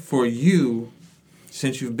anything for you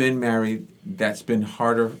since you've been married that's been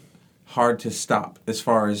hard to stop, as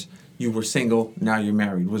far as you were single, now you're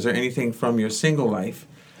married? Was there anything from your single life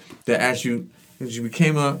that as you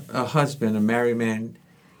became a husband, a married man,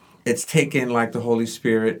 it's taken like the Holy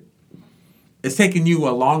Spirit, it's taken you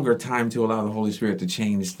a longer time to allow the Holy Spirit to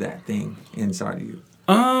change that thing inside of you?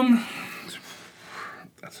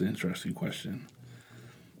 That's an interesting question.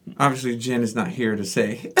 Obviously, Jen is not here to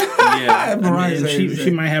say. She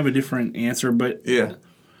might have a different answer, but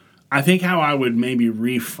I think how I would maybe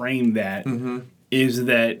reframe that is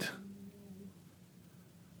that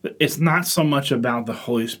it's not so much about the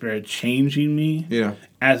Holy Spirit changing me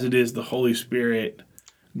as it is the Holy Spirit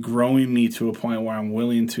growing me to a point where I'm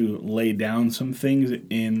willing to lay down some things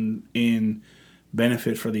in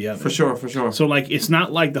benefit for the other. For sure. So, like, it's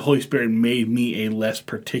not like the Holy Spirit made me a less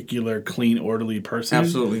particular, clean, orderly person.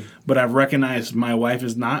 Absolutely. But I've recognized my wife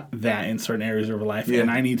is not that in certain areas of her life, and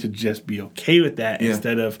I need to just be okay with that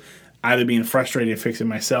instead of either being frustrated and fixing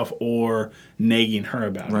myself or nagging her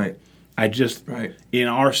about it. I just, in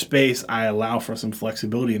our space, I allow for some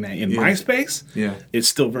flexibility in that. In my space, it's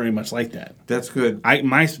still very much like that. That's good.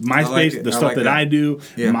 My space, the stuff that I do,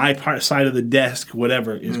 my side of the desk,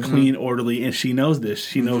 whatever, is clean, orderly, and she knows this.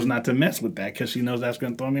 She knows not to mess with that because she knows that's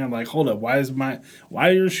going to throw me. I'm like, hold up, why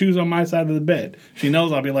are your shoes on my side of the bed? She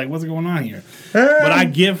knows I'll be like, what's going on here? But I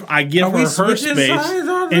give her space,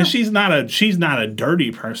 and she's not a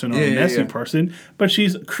dirty person or a messy person, but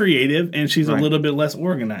she's creative and she's a little bit less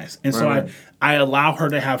organized, and so I allow her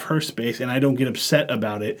to have her space, and I don't get upset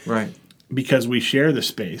about it because we share the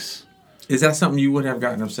space. Is that something you would have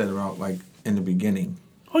gotten upset about, like, in the beginning?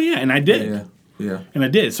 Oh, yeah, and I did. Yeah. And I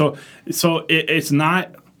did. So it's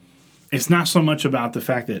not so much about the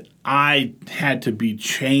fact that I had to be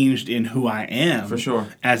changed in who I am. For sure.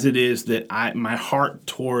 As it is that my heart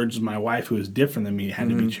towards my wife, who is different than me, had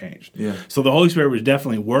to be changed. Yeah. So the Holy Spirit was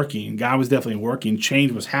definitely working. God was definitely working.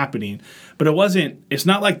 Change was happening. But it's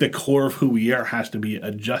not like the core of who we are has to be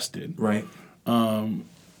adjusted. Right.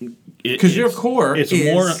 Because your core is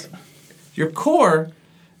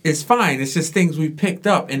fine. It's just things we picked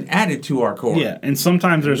up and added to our core. Yeah, and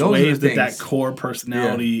sometimes there's ways that core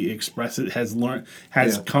personality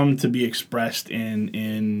has come to be expressed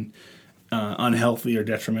in unhealthy or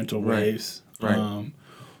detrimental ways. Right.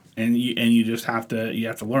 And you just have to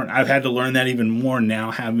learn. I've had to learn that even more now,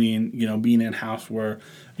 having being in a house where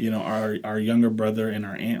our younger brother and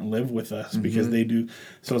our aunt live with us because they do.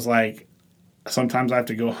 So it's like sometimes I have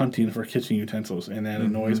to go hunting for kitchen utensils, and that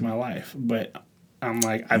annoys my wife, but I'm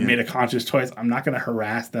like, I've made a conscious choice. I'm not going to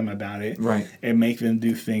harass them about it and make them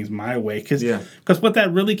do things my way. Because what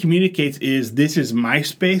that really communicates is this is my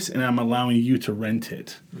space and I'm allowing you to rent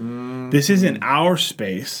it. This isn't our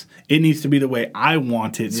space. It needs to be the way I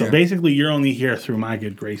want it. So basically, you're only here through my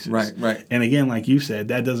good graces. Right. And again, like you said,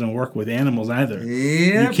 that doesn't work with animals either.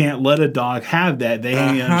 Yep. You can't let a dog have that. They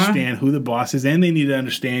need to understand who the boss is, and they need to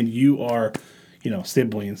understand you are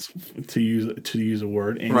siblings, to use a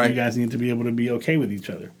word, and you guys need to be able to be okay with each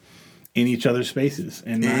other in each other's spaces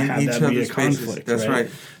and not have that be a conflict. That's right.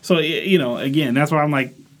 So again, that's why I'm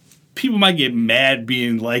like, people might get mad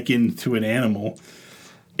being likened to an animal.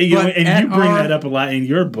 And you bring that up a lot in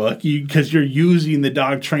your book because you're using the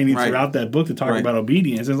dog training throughout that book to talk about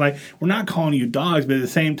obedience. It's like, we're not calling you dogs, but at the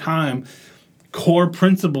same time, core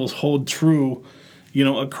principles hold true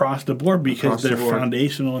across the board because they're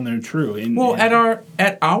foundational and they're true. And,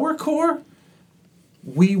 at our core,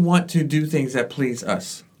 we want to do things that please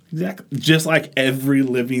us. Exactly. Just like every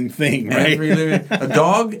living thing, right? A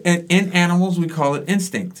dog and in animals, we call it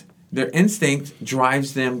instinct. Their instinct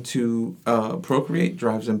drives them to procreate,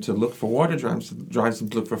 drives them to look for water, drives them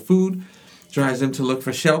to look for food, drives them to look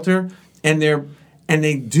for shelter, and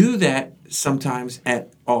they do that sometimes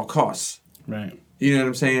at all costs. Right. You know what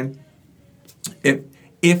I'm saying?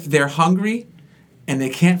 If they're hungry and they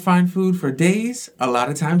can't find food for days, a lot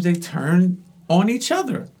of times they turn on each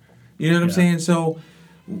other. You know what I'm saying? So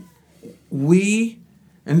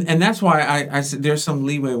and that's why I said there's some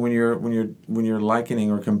leeway when you're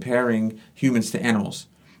likening or comparing humans to animals,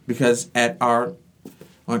 because on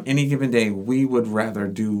any given day we would rather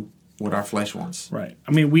do what our flesh wants. Right.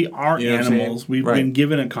 I mean, we are animals. We've been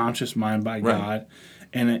given a conscious mind by God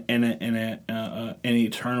and an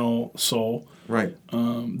eternal soul. Right.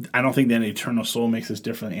 I don't think that eternal soul makes us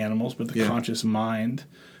different than animals, but the conscious mind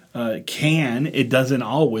it doesn't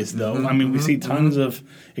always, though. Mm-hmm, I mean, we see tons of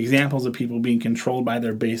examples of people being controlled by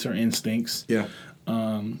their baser instincts. Yeah.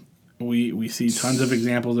 We see tons of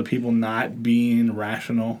examples of people not being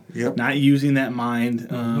rational, not using that mind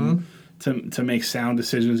to make sound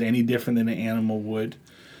decisions any different than an animal would.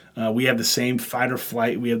 We have the same fight or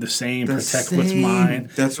flight. We have the same protect what's mine.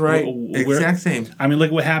 That's right. Exact same. I mean,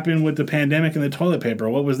 look what happened with the pandemic and the toilet paper.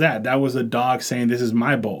 What was that? That was a dog saying, "This is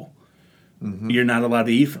my bowl. Mm-hmm. You're not allowed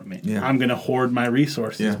to eat from it. Yeah. I'm going to hoard my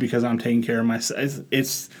resources because I'm taking care of myself."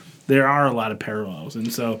 There are a lot of parallels,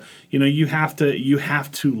 and so you have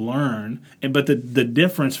to learn. But the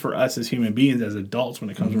difference for us as human beings, as adults, when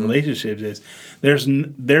it comes to relationships, is there's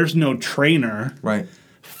no trainer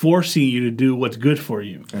forcing you to do what's good for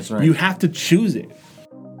you. That's right. You have to choose it.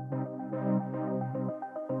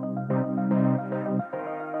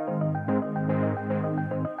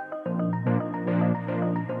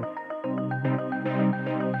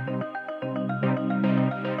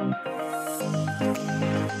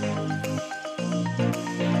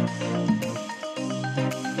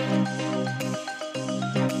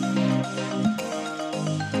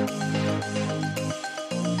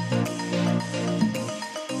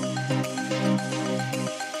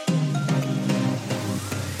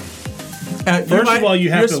 First of all,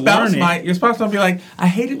 you have to learn it. Your spouse might be like, "I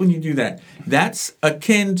hate it when you do that." That's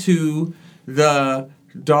akin to the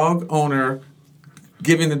dog owner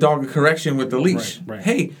giving the dog a correction with the leash. Right.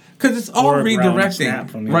 Hey, because it's all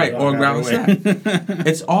redirecting. Right, or ground snap.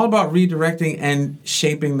 It's all about redirecting and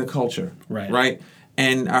shaping the culture. Right.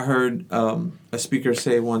 And I heard a speaker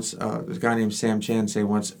say once, this guy named Sam Chan say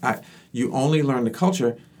once, you only learn the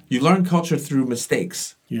culture. You learn culture through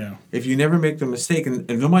mistakes. Yeah. If you never make the mistake and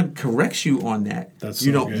nobody corrects you on that,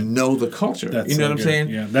 you don't know the culture. You know what I'm saying?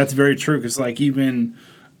 Yeah, that's very true. Because even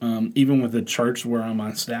with the church where I'm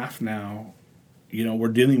on staff now, we're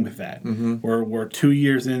dealing with that. Mm-hmm. We're 2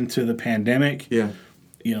 years into the pandemic. Yeah.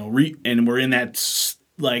 And we're in that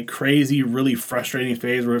crazy, really frustrating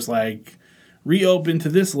phase where it's like, reopen to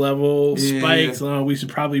this level, spikes, we should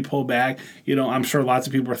probably pull back. I'm sure lots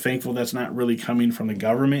of people are thankful that's not really coming from the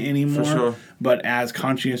government anymore. For sure. But as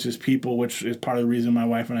conscientious people, which is part of the reason my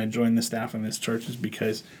wife and I joined the staff in this church, is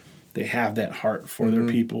because they have that heart for their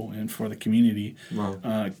people and for the community.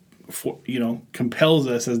 Wow. Compels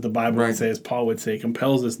us, as the Bible would say, as Paul would say,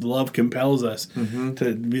 compels us. Love compels us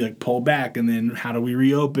to be like, pull back, and then how do we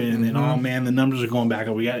reopen? And oh man, the numbers are going back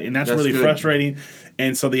up. And that's really frustrating.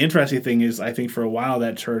 And so the interesting thing is, I think for a while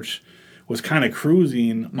that church was kind of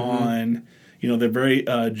cruising on, they're very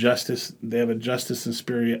justice. They have a justice in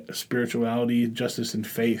spirituality, justice in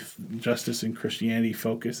faith, justice in Christianity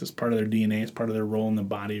focus. It's part of their DNA. It's part of their role in the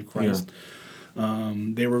body of Christ. Yeah.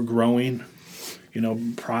 They were growing,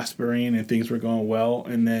 prospering, and things were going well.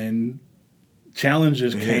 And then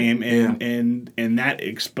challenges came, and that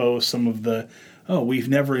exposed some of the, we've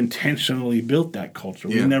never intentionally built that culture.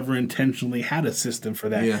 Yeah. We never intentionally had a system for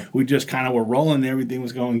that. Yeah. We just kind of were rolling and everything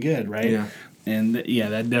was going good, right? Yeah. And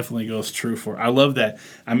that definitely goes true I love that.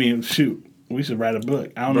 I mean, shoot, we should write a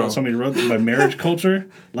book. I don't know if somebody wrote this, but marriage culture.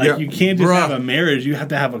 You can't just have a marriage. You have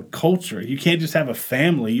to have a culture. You can't just have a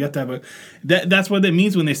family. You have to have that's what that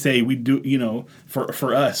means when they say we do,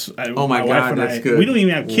 for us. Oh my God, that's good. We don't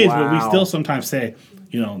even have kids, but we still sometimes say,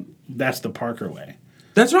 that's the Parker way.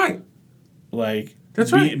 That's right.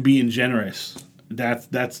 Being generous.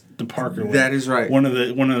 That's the Parker way. That is right. One of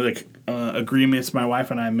the agreements my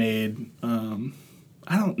wife and I made.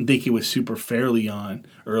 I don't think it was super early on,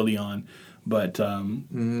 but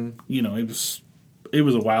it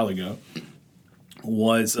was a while ago.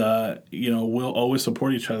 was we'll always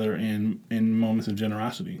support each other in moments of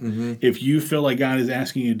generosity. Mm-hmm. If you feel like God is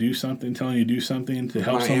asking you to do something, telling you to do something to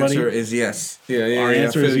help somebody, our answer is yes. Our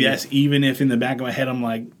answer is yes, even if in the back of my head I'm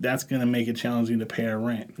like, that's going to make it challenging to pay our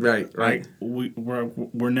rent. Right.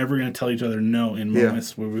 We're never going to tell each other no in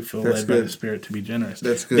moments where we feel led by the Spirit to be generous.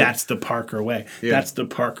 That's good. That's the Parker way. Yeah. That's the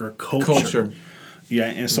Parker culture. Yeah,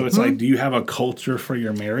 and so it's like, do you have a culture for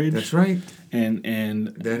your marriage? That's right. And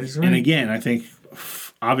that is right. And again, I think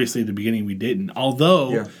obviously at the beginning we didn't.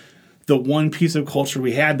 Although the one piece of culture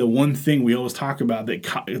we had, the one thing we always talk about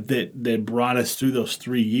that brought us through those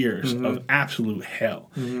 3 years of absolute hell,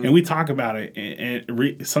 and we talk about it.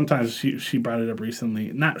 And sometimes she brought it up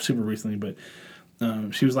recently, not super recently, but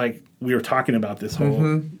she was like, we were talking about this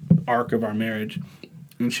whole arc of our marriage,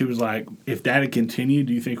 and she was like, if that had continued,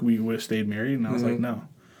 do you think we would have stayed married? And I was like, no.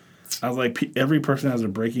 I was like, every person has a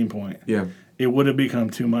breaking point. Yeah. It would have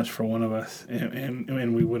become too much for one of us,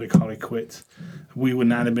 and we would have called it quits. We would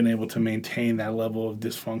not have been able to maintain that level of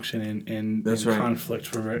dysfunction and conflict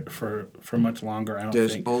for much longer, I don't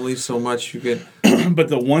think. There's only so much you can... But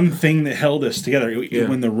the one thing that held us together,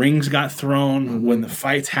 when the rings got thrown, when the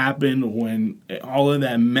fights happened, when all of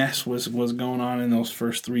that mess was going on in those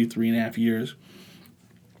first 3.5 years,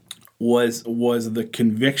 was the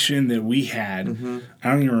conviction that we had. I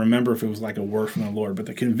don't even remember if it was like a word from the Lord, but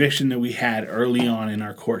the conviction that we had early on in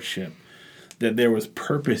our courtship that there was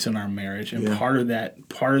purpose in our marriage, and part of that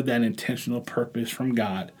intentional purpose from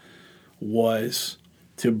God was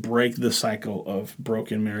to break the cycle of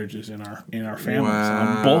broken marriages in our families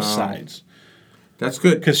on both sides. That's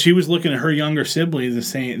good, because she was looking at her younger siblings and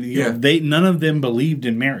saying, none of them believed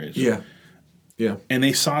in marriage. Yeah, and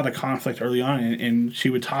they saw the conflict early on, and she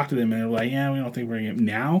would talk to them, and they're like, "Yeah, we don't think we're going to."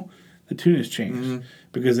 Now, the tune has changed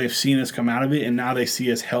because they've seen us come out of it, and now they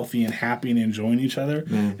see us healthy and happy and enjoying each other,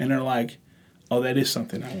 and they're like, "Oh, that is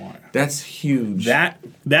something I want." That's huge. That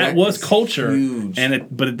was culture, huge.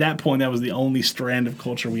 But at that point, that was the only strand of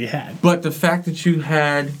culture we had. But the fact that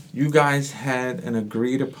you guys had an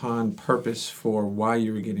agreed upon purpose for why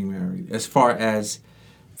you were getting married, as far as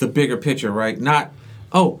the bigger picture, right? Not,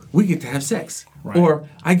 oh, we get to have sex. Right. Or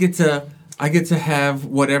I get to have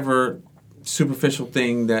whatever superficial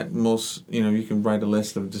thing that most, you can write a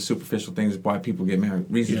list of the superficial things why people get married,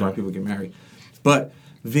 reasons why people get married. But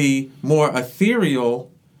the more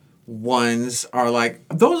ethereal ones are like,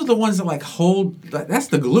 those are the ones that like hold, that's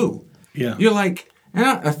the glue. Yeah. You're like,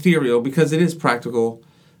 not ethereal because it is practical,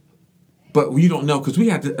 but you don't know because we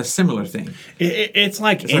had a similar thing. It's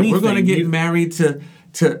like anything. Like we're going to get married to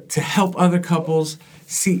help other couples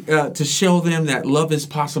see, to show them that love is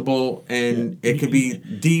possible and it could be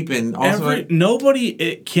deep and also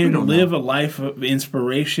nobody can live a life of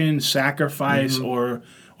inspiration, sacrifice, or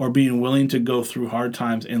being willing to go through hard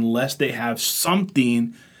times unless they have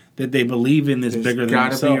something that they believe in that's bigger than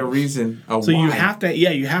themselves. There's got to be a reason, a so why. You have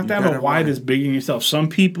to have a why that's bigger than yourself. Some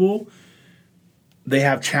people, they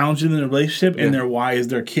have challenges in the relationship, and their why is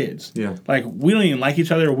their kids. Yeah. Like, we don't even like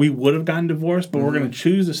each other. We would have gotten divorced, but we're going to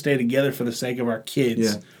choose to stay together for the sake of our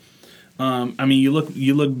kids. Yeah. I mean, you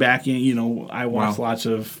look back in, I watch lots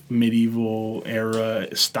of medieval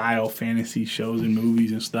era style fantasy shows and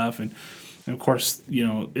movies and stuff, and of course,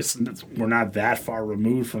 we're not that far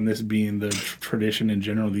removed from this being the tradition in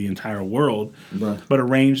general of the entire world, but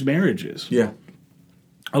arranged marriages. Yeah.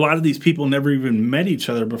 A lot of these people never even met each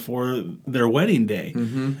other before their wedding day.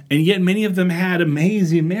 And yet many of them had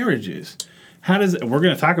amazing marriages. We're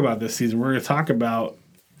going to talk about this season. We're going to talk about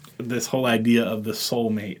this whole idea of the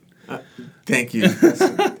soulmate. Thank you.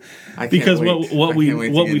 Because what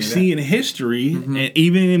we see in history, and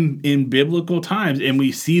even in biblical times, and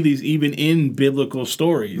we see these even in biblical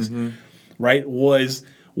stories, right? Was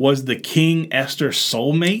the King Esther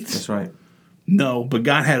soulmate? That's right. No, but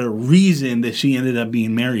God had a reason that she ended up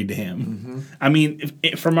being married to him. I mean,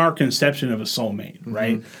 from our conception of a soulmate,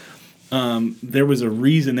 right? There was a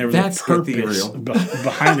reason, there was a purpose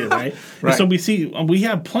behind it, right? And so we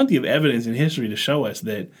have plenty of evidence in history to show us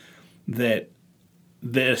that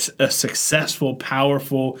a successful,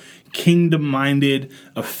 powerful, kingdom-minded,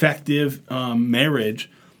 effective marriage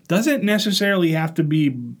doesn't necessarily have to be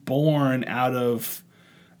born out of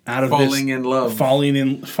falling in love. Falling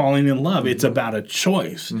in love. It's about a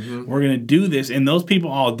choice. We're going to do this, and those people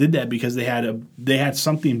all did that because they had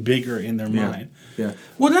something bigger in their mind. Yeah.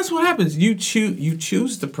 Well, that's what happens. You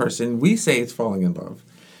choose the person. We say it's falling in love.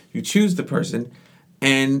 You choose the person,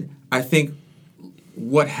 and I think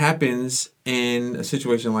what happens in a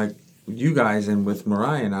situation like you guys and with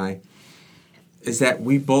Mariah and I is that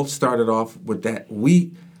we both started off with that.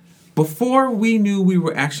 Before we knew we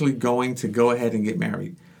were actually going to go ahead and get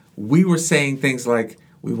married, we were saying things like,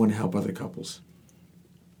 we want to help other couples.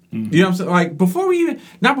 Mm-hmm. You know what I'm saying? Like,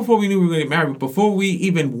 not before we knew we were going to get married, but before we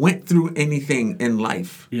even went through anything in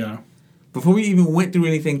life. Yeah. Before we even went through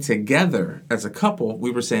anything together as a couple,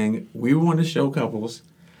 we were saying we want to show couples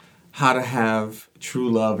how to have true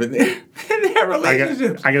love in their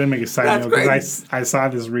relationships. I got to make a side note because I saw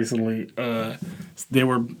this recently.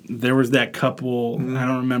 There was that couple. Mm-hmm. I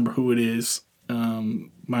don't remember who it is.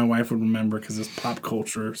 My wife would remember because it's pop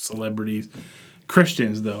culture celebrities,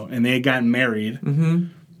 Christians though, and they had gotten married. Mm-hmm.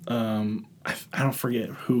 I don't forget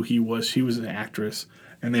who he was. She was an actress,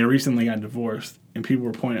 and they recently got divorced. And people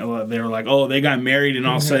were pointing out, they were like, oh, they got married, and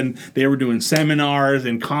all of a sudden they were doing seminars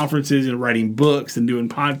and conferences and writing books and doing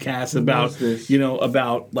podcasts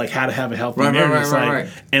about like how to have a healthy marriage. Right.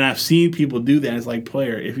 And I've seen people do that. It's like,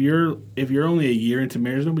 player, if you're only a year into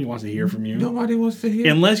marriage, nobody wants to hear from you. Nobody wants to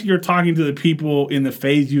hear. Unless you're talking to the people in the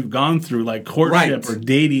phase you've gone through, like courtship or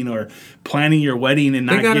dating or planning your wedding and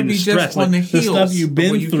not getting stressed. Like the stuff you've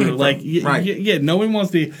been through. Like, yeah, no one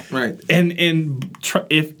wants to. Right. And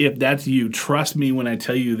if that's you, trust me when I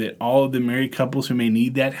tell you that all of the married couples who may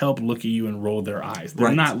need that help look at you and roll their eyes.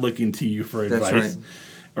 They're not looking to you for advice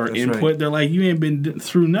or input. Right. They're like, you ain't been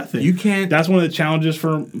through nothing. You can't. That's one of the challenges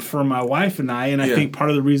for my wife and I. And I think part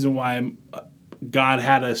of the reason why God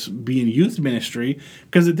had us be in youth ministry,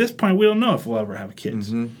 because at this point we don't know if we'll ever have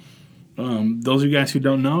kids. Mm-hmm. Those of you guys who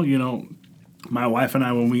don't know, my wife and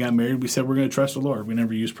I, when we got married, we said we're going to trust the Lord. We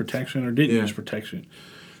never used protection or didn't use protection.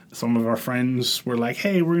 Some of our friends were like,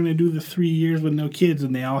 hey, we're going to do the 3 years with no kids.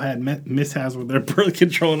 And they all had mishaps with their birth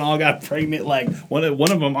control and all got pregnant, like one of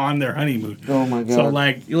them on their honeymoon. Oh, my God. So,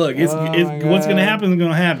 like, look, it's what's going to happen is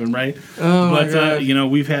going to happen, right? Oh, but,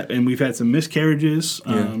 we've had some miscarriages.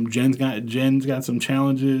 Jen's got some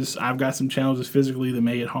challenges. I've got some challenges physically that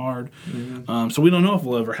make it hard. Mm-hmm. So we don't know if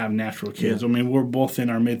we'll ever have natural kids. Yeah. I mean, we're both in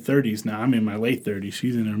our mid-30s now. I'm in my late 30s.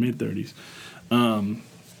 She's in her mid-30s.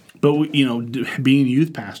 But, being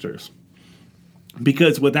youth pastors,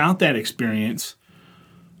 because without that experience,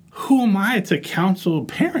 who am I to counsel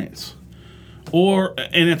parents?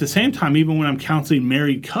 And at the same time, even when I'm counseling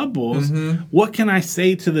married couples, what can I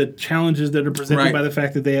say to the challenges that are presented by the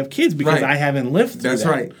fact that they have kids? Because I haven't lived through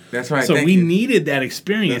that. That's right. So we needed that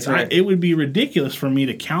experience. That's right. It would be ridiculous for me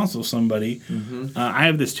to counsel somebody. Mm-hmm. I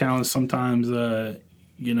have this challenge sometimes,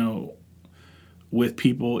 with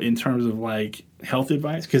people in terms of like health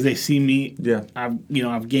advice, because they see me. Yeah,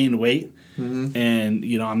 I've gained weight, and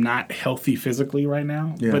I'm not healthy physically right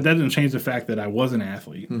now. Yeah. But that doesn't change the fact that I was an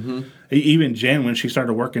athlete. Mm-hmm. Even Jen, when she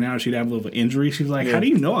started working out, she'd have a little injury. She's like, "How do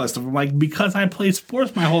you know all that stuff?" I'm like, "Because I played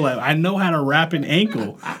sports my whole life. I know how to wrap an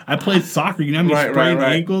ankle. I played soccer. You know how many sprained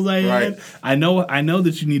ankles I had. I know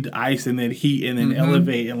that you need to ice and then heat and then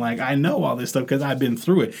elevate, and like I know all this stuff because I've been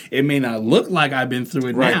through it. It may not look like I've been through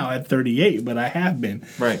it now at 38, but I have been.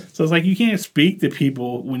 Right. So it's like you can't speak to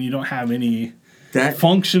people when you don't have any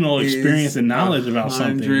functional experience and knowledge about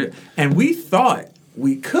something. And we thought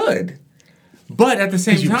we could. But at the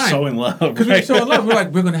same time, we're so in love. Because we're so in love, we're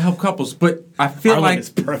like, we're going to help couples. But I feel like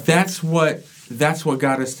that's what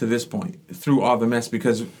got us to this point through all the mess.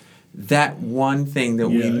 Because that one thing that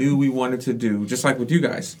we knew we wanted to do, just like with you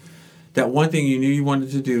guys, that one thing you knew you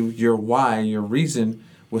wanted to do, your why, your reason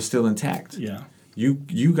was still intact. Yeah,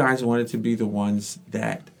 you guys wanted to be the ones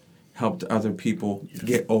that helped other people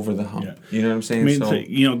get over the hump. Yeah. You know what I'm saying? I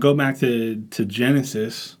mean, go back to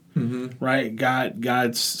Genesis. Mm-hmm. Right,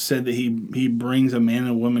 God said that He brings a man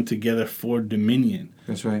and woman together for dominion.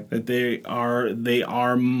 That's right. That they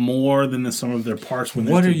are more than the sum of their parts when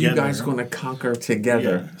they're together. What are you guys going to conquer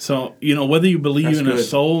together? Yeah. So whether you believe in a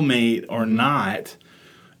soulmate or not,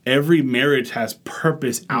 every marriage has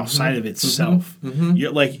purpose outside of itself.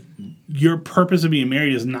 Mm-hmm. Your purpose of being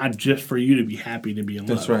married is not just for you to be happy to be in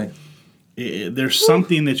love. That's right. There's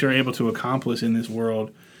something that you're able to accomplish in this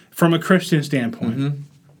world from a Christian standpoint. Mm-hmm.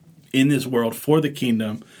 In this world for the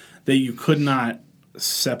kingdom that you could not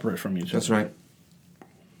separate from each other. That's right.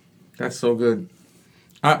 That's so good.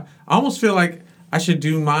 I almost feel like I should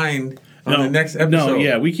do mine on the next episode. No,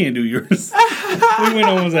 yeah, we can't do yours. We went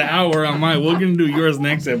almost an hour on mine. We're going to do yours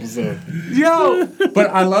next episode. Yo! But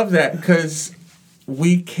I love that because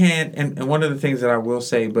we can't, and one of the things that I will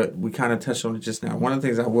say, but we kind of touched on it just now. One of the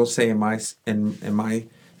things I will say in my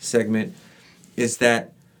segment is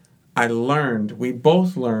that we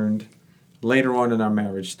both learned later on in our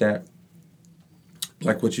marriage that,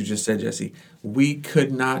 like what you just said, Jesse, we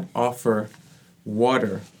could not offer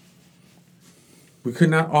water. We could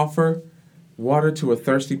not offer water to a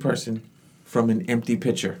thirsty person from an empty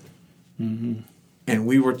pitcher. Mm-hmm. And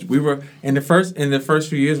we were in the first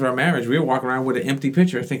few years of our marriage, we were walking around with an empty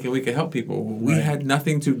pitcher thinking we could help people. We had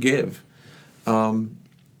nothing to give.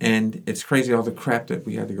 And it's crazy all the crap that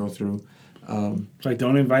we had to go through. It's like,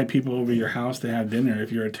 don't invite people over your house to have dinner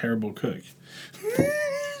if you're a terrible cook.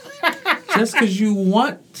 Just because you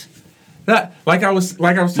want that, like I was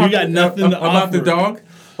talking you got nothing to about offer. the dog.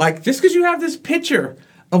 Like, just because you have this picture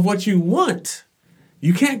of what you want,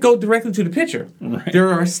 you can't go directly to the picture. Right. There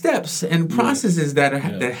are steps and processes that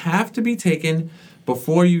have to be taken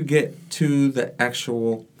before you get to the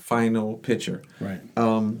actual final picture. Right.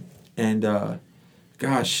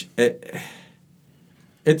 Gosh,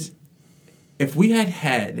 it's if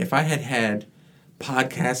I had had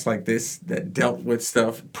podcasts like this that dealt with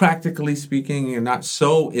stuff practically speaking and not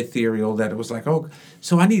so ethereal that it was like, oh,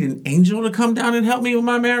 so I need an angel to come down and help me with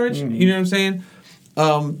my marriage. Mm-hmm. You know what I'm saying?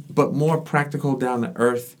 But more practical, down to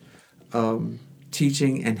earth,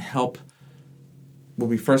 teaching and help. When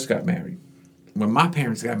we first got married, when my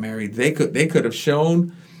parents got married, they could have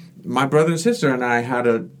shown my brother and sister and I how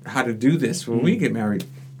to do this when we get married.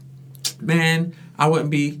 Man, I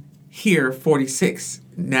wouldn't be here 46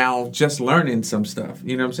 now just learning some stuff.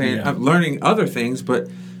 You know what I'm saying? Yeah. I'm learning other things, but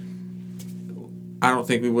I don't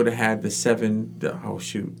think we would have had the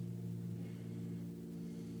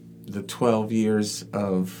 12 years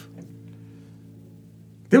of...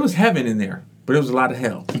 There was heaven in there, but it was a lot of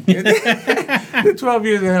hell. The 12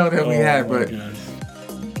 years of hell that we had, but... God.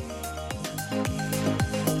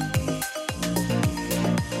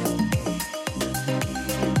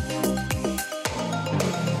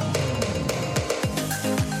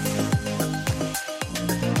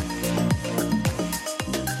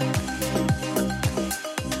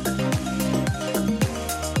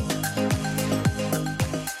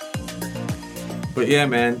 But yeah,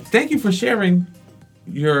 man, thank you for sharing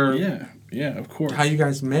your of course, how you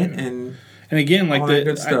guys met and again, like all the that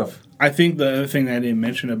good stuff. I think the other thing that I didn't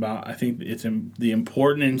mention about, I think it's the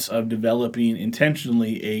importance of developing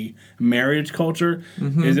intentionally a marriage culture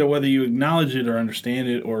is that whether you acknowledge it or understand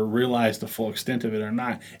it or realize the full extent of it or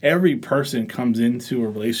not, every person comes into a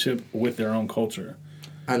relationship with their own culture.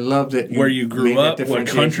 I love that where you grew up, what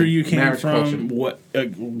country you came from, culture.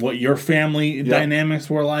 what your family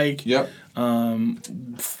dynamics were like. Yep.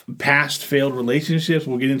 Past failed relationships.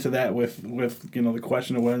 We'll get into that with the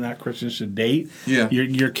question of whether or not Christians should date. Yeah.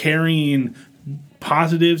 You're carrying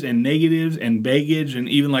positives and negatives and baggage, and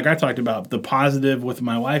even like I talked about the positive with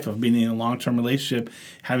my wife of being in a long-term relationship,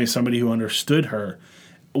 having somebody who understood her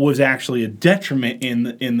was actually a detriment in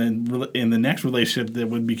the next relationship that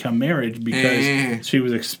would become marriage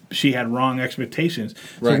because she had wrong expectations.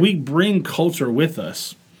 Right. So we bring culture with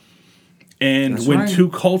us. And That's when right. two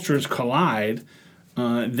cultures collide,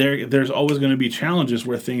 there's always going to be challenges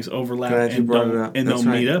where things overlap and they'll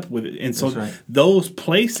meet up with it. And so those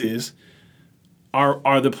places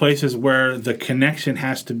are the places where the connection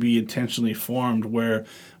has to be intentionally formed. Where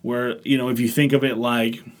if you think of it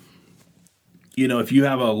like, if you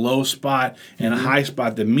have a low spot and a high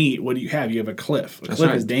spot to meet, what do you have? You have a cliff. A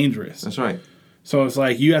cliff is dangerous. That's right. So it's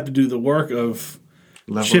like you have to do the work of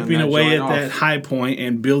chipping away at that high point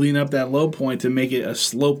and building up that low point to make it a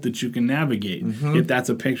slope that you can navigate. Mm-hmm. If that's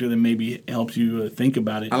a picture that maybe helps you think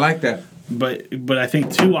about it. I like that. But I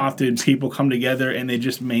think too often people come together and they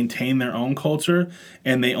just maintain their own culture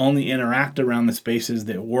and they only interact around the spaces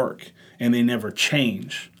that work and they never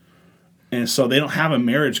change. And so they don't have a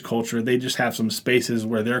marriage culture. They just have some spaces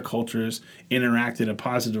where their cultures interact in a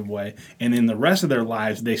positive way. And in the rest of their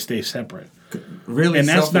lives, they stay separate. Really, and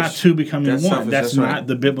that's not two becoming one. Selfish. That's not right.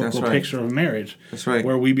 the biblical picture of marriage. That's right.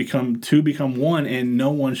 Where we become one, and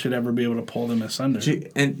no one should ever be able to pull them asunder.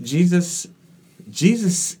 And Jesus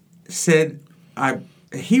said,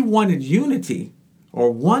 he wanted unity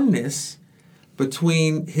or oneness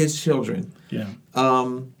between his children. Yeah.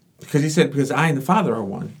 Because he said, because I and the Father are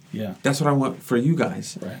one. Yeah. That's what I want for you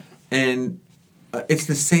guys. Right. And it's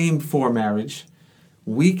the same for marriage.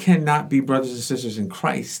 We cannot be brothers and sisters in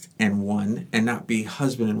Christ and one, and not be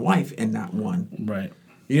husband and wife and not one. Right.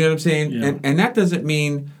 You know what I'm saying? Yeah. And that doesn't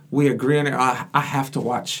mean we agree on it. I have to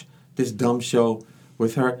watch this dumb show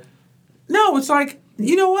with her. No, it's like,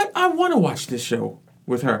 you know what? I want to watch this show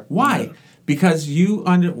with her. Why? Yeah. Because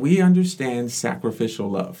we understand sacrificial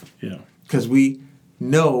love. Yeah. Because we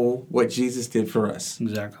know what Jesus did for us.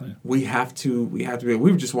 Exactly. We have to be.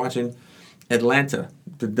 We were just watching Atlanta,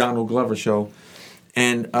 the Donald Glover show.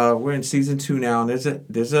 And we're in season 2 now, and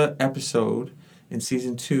there's a episode in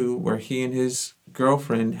season 2 where he and his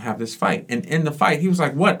girlfriend have this fight. And in the fight, he was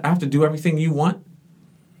like, "What? I have to do everything you want?"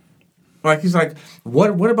 Like he's like,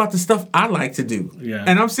 "What about the stuff I like to do?" Yeah.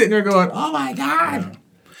 And I'm sitting there going, "Oh my God!" Yeah.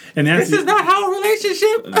 And this is not how a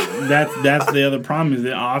relationship. That's the other problem is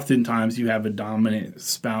that oftentimes you have a dominant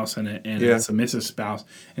spouse and a submissive spouse,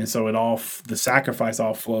 and so the sacrifice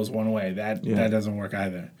all flows one way. That doesn't work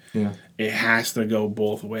either. Yeah, it has to go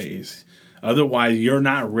both ways. Otherwise, you're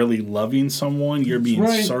not really loving someone. You're being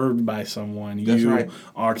served by someone. You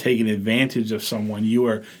are taking advantage of someone. You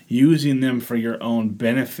are using them for your own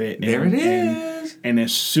benefit. There it is. And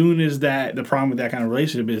as soon as the problem with that kind of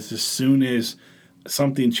relationship is as soon as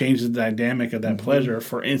something changes the dynamic of that pleasure,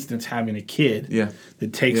 for instance, having a kid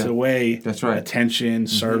that takes away attention,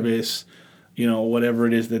 service, whatever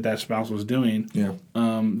it is that spouse was doing,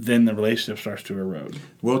 then the relationship starts to erode.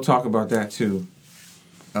 We'll talk about that too.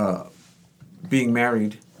 Being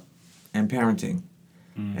married and parenting,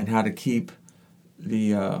 and how to keep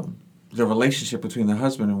the relationship between the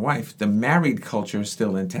husband and wife, the married culture is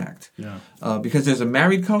still intact. Yeah. Because there's a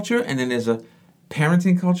married culture, and then there's a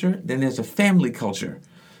parenting culture, then there's a family culture.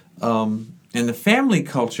 And the family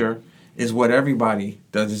culture is what everybody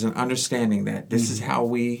does, is an understanding that this is how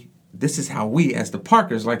we as the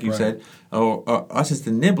Parkers, like you said, or us as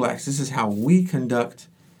the Niblacks, this is how we conduct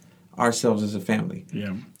ourselves as a family.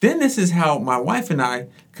 Yeah. Then this is how my wife and I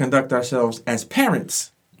conduct ourselves as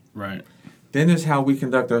parents. Right. Then there's how we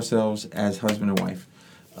conduct ourselves as husband and wife.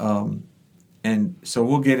 And so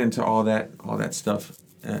we'll get into all that stuff.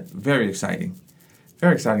 Very exciting.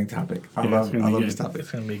 Very exciting topic. I love this topic.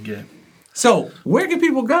 It's going to be good. So where can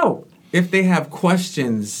people go if they have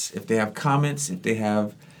questions, if they have comments, if they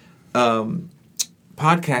have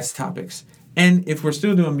podcast topics? And if we're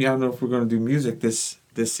still doing, I don't know if we're going to do music this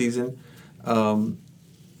season,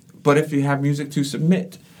 but if you have music to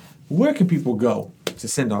submit, where can people go to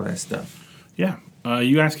send all that stuff? Yeah.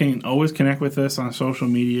 You guys can always connect with us on social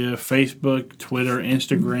media, Facebook, Twitter,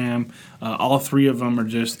 Instagram. All three of them are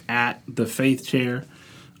just at The Faith Chair.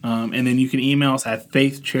 And then you can email us at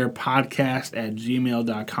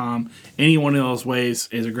faithchairpodcast@gmail.com. Any one of those ways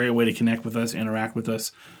is a great way to connect with us, interact with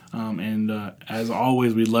us. And as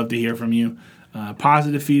always, we'd love to hear from you.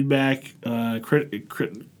 Positive feedback,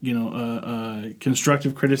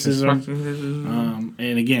 constructive criticism.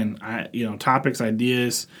 And again, topics,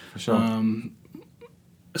 ideas. For sure.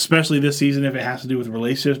 Especially this season if it has to do with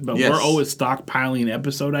relationships, but we're always stockpiling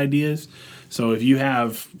episode ideas. So if you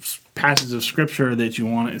have passages of scripture that you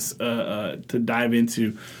want us to dive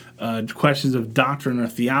into, questions of doctrine or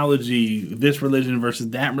theology, this religion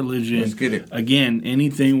versus that religion. Let's get it. Again,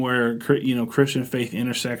 anything where Christian faith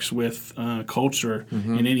intersects with culture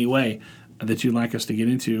in any way that you'd like us to get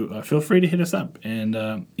into, feel free to hit us up. And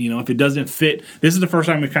if it doesn't fit, this is the first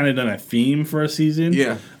time we've kind of done a theme for a season.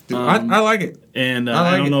 Yeah, I like it. And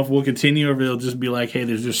I don't know if we'll continue or if it'll just be like, hey,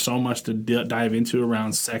 there's just so much to dive into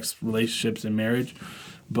around sex, relationships, and marriage.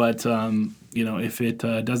 But if it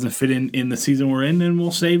doesn't fit in the season we're in, then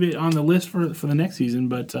we'll save it on the list for the next season.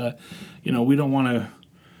 But we don't want to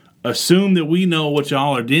assume that we know what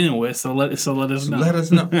y'all are dealing with. So let us know. Let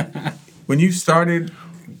us know. When you started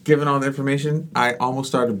giving all the information, I almost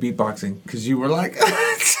started beatboxing because you were like,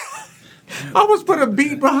 I almost put a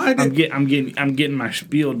beat behind it. I'm getting my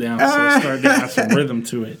spiel down, so it started to have some rhythm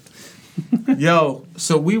to it. Yo,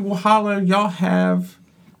 so we will holler. Y'all have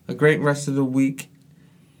a great rest of the week.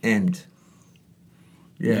 And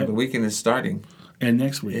the weekend is starting. And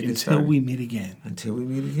next week, until we meet again. Until we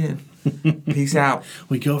meet again. Peace out.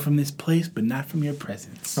 We go from this place, but not from your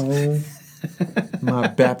presence. Oh, my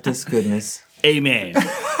Baptist goodness. Amen.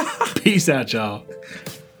 Peace out, y'all.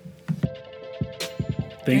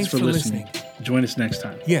 Thanks for listening. Join us next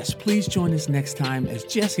time. Yes, please join us next time as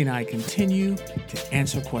Jesse and I continue to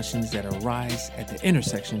answer questions that arise at the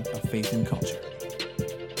intersection of faith and culture.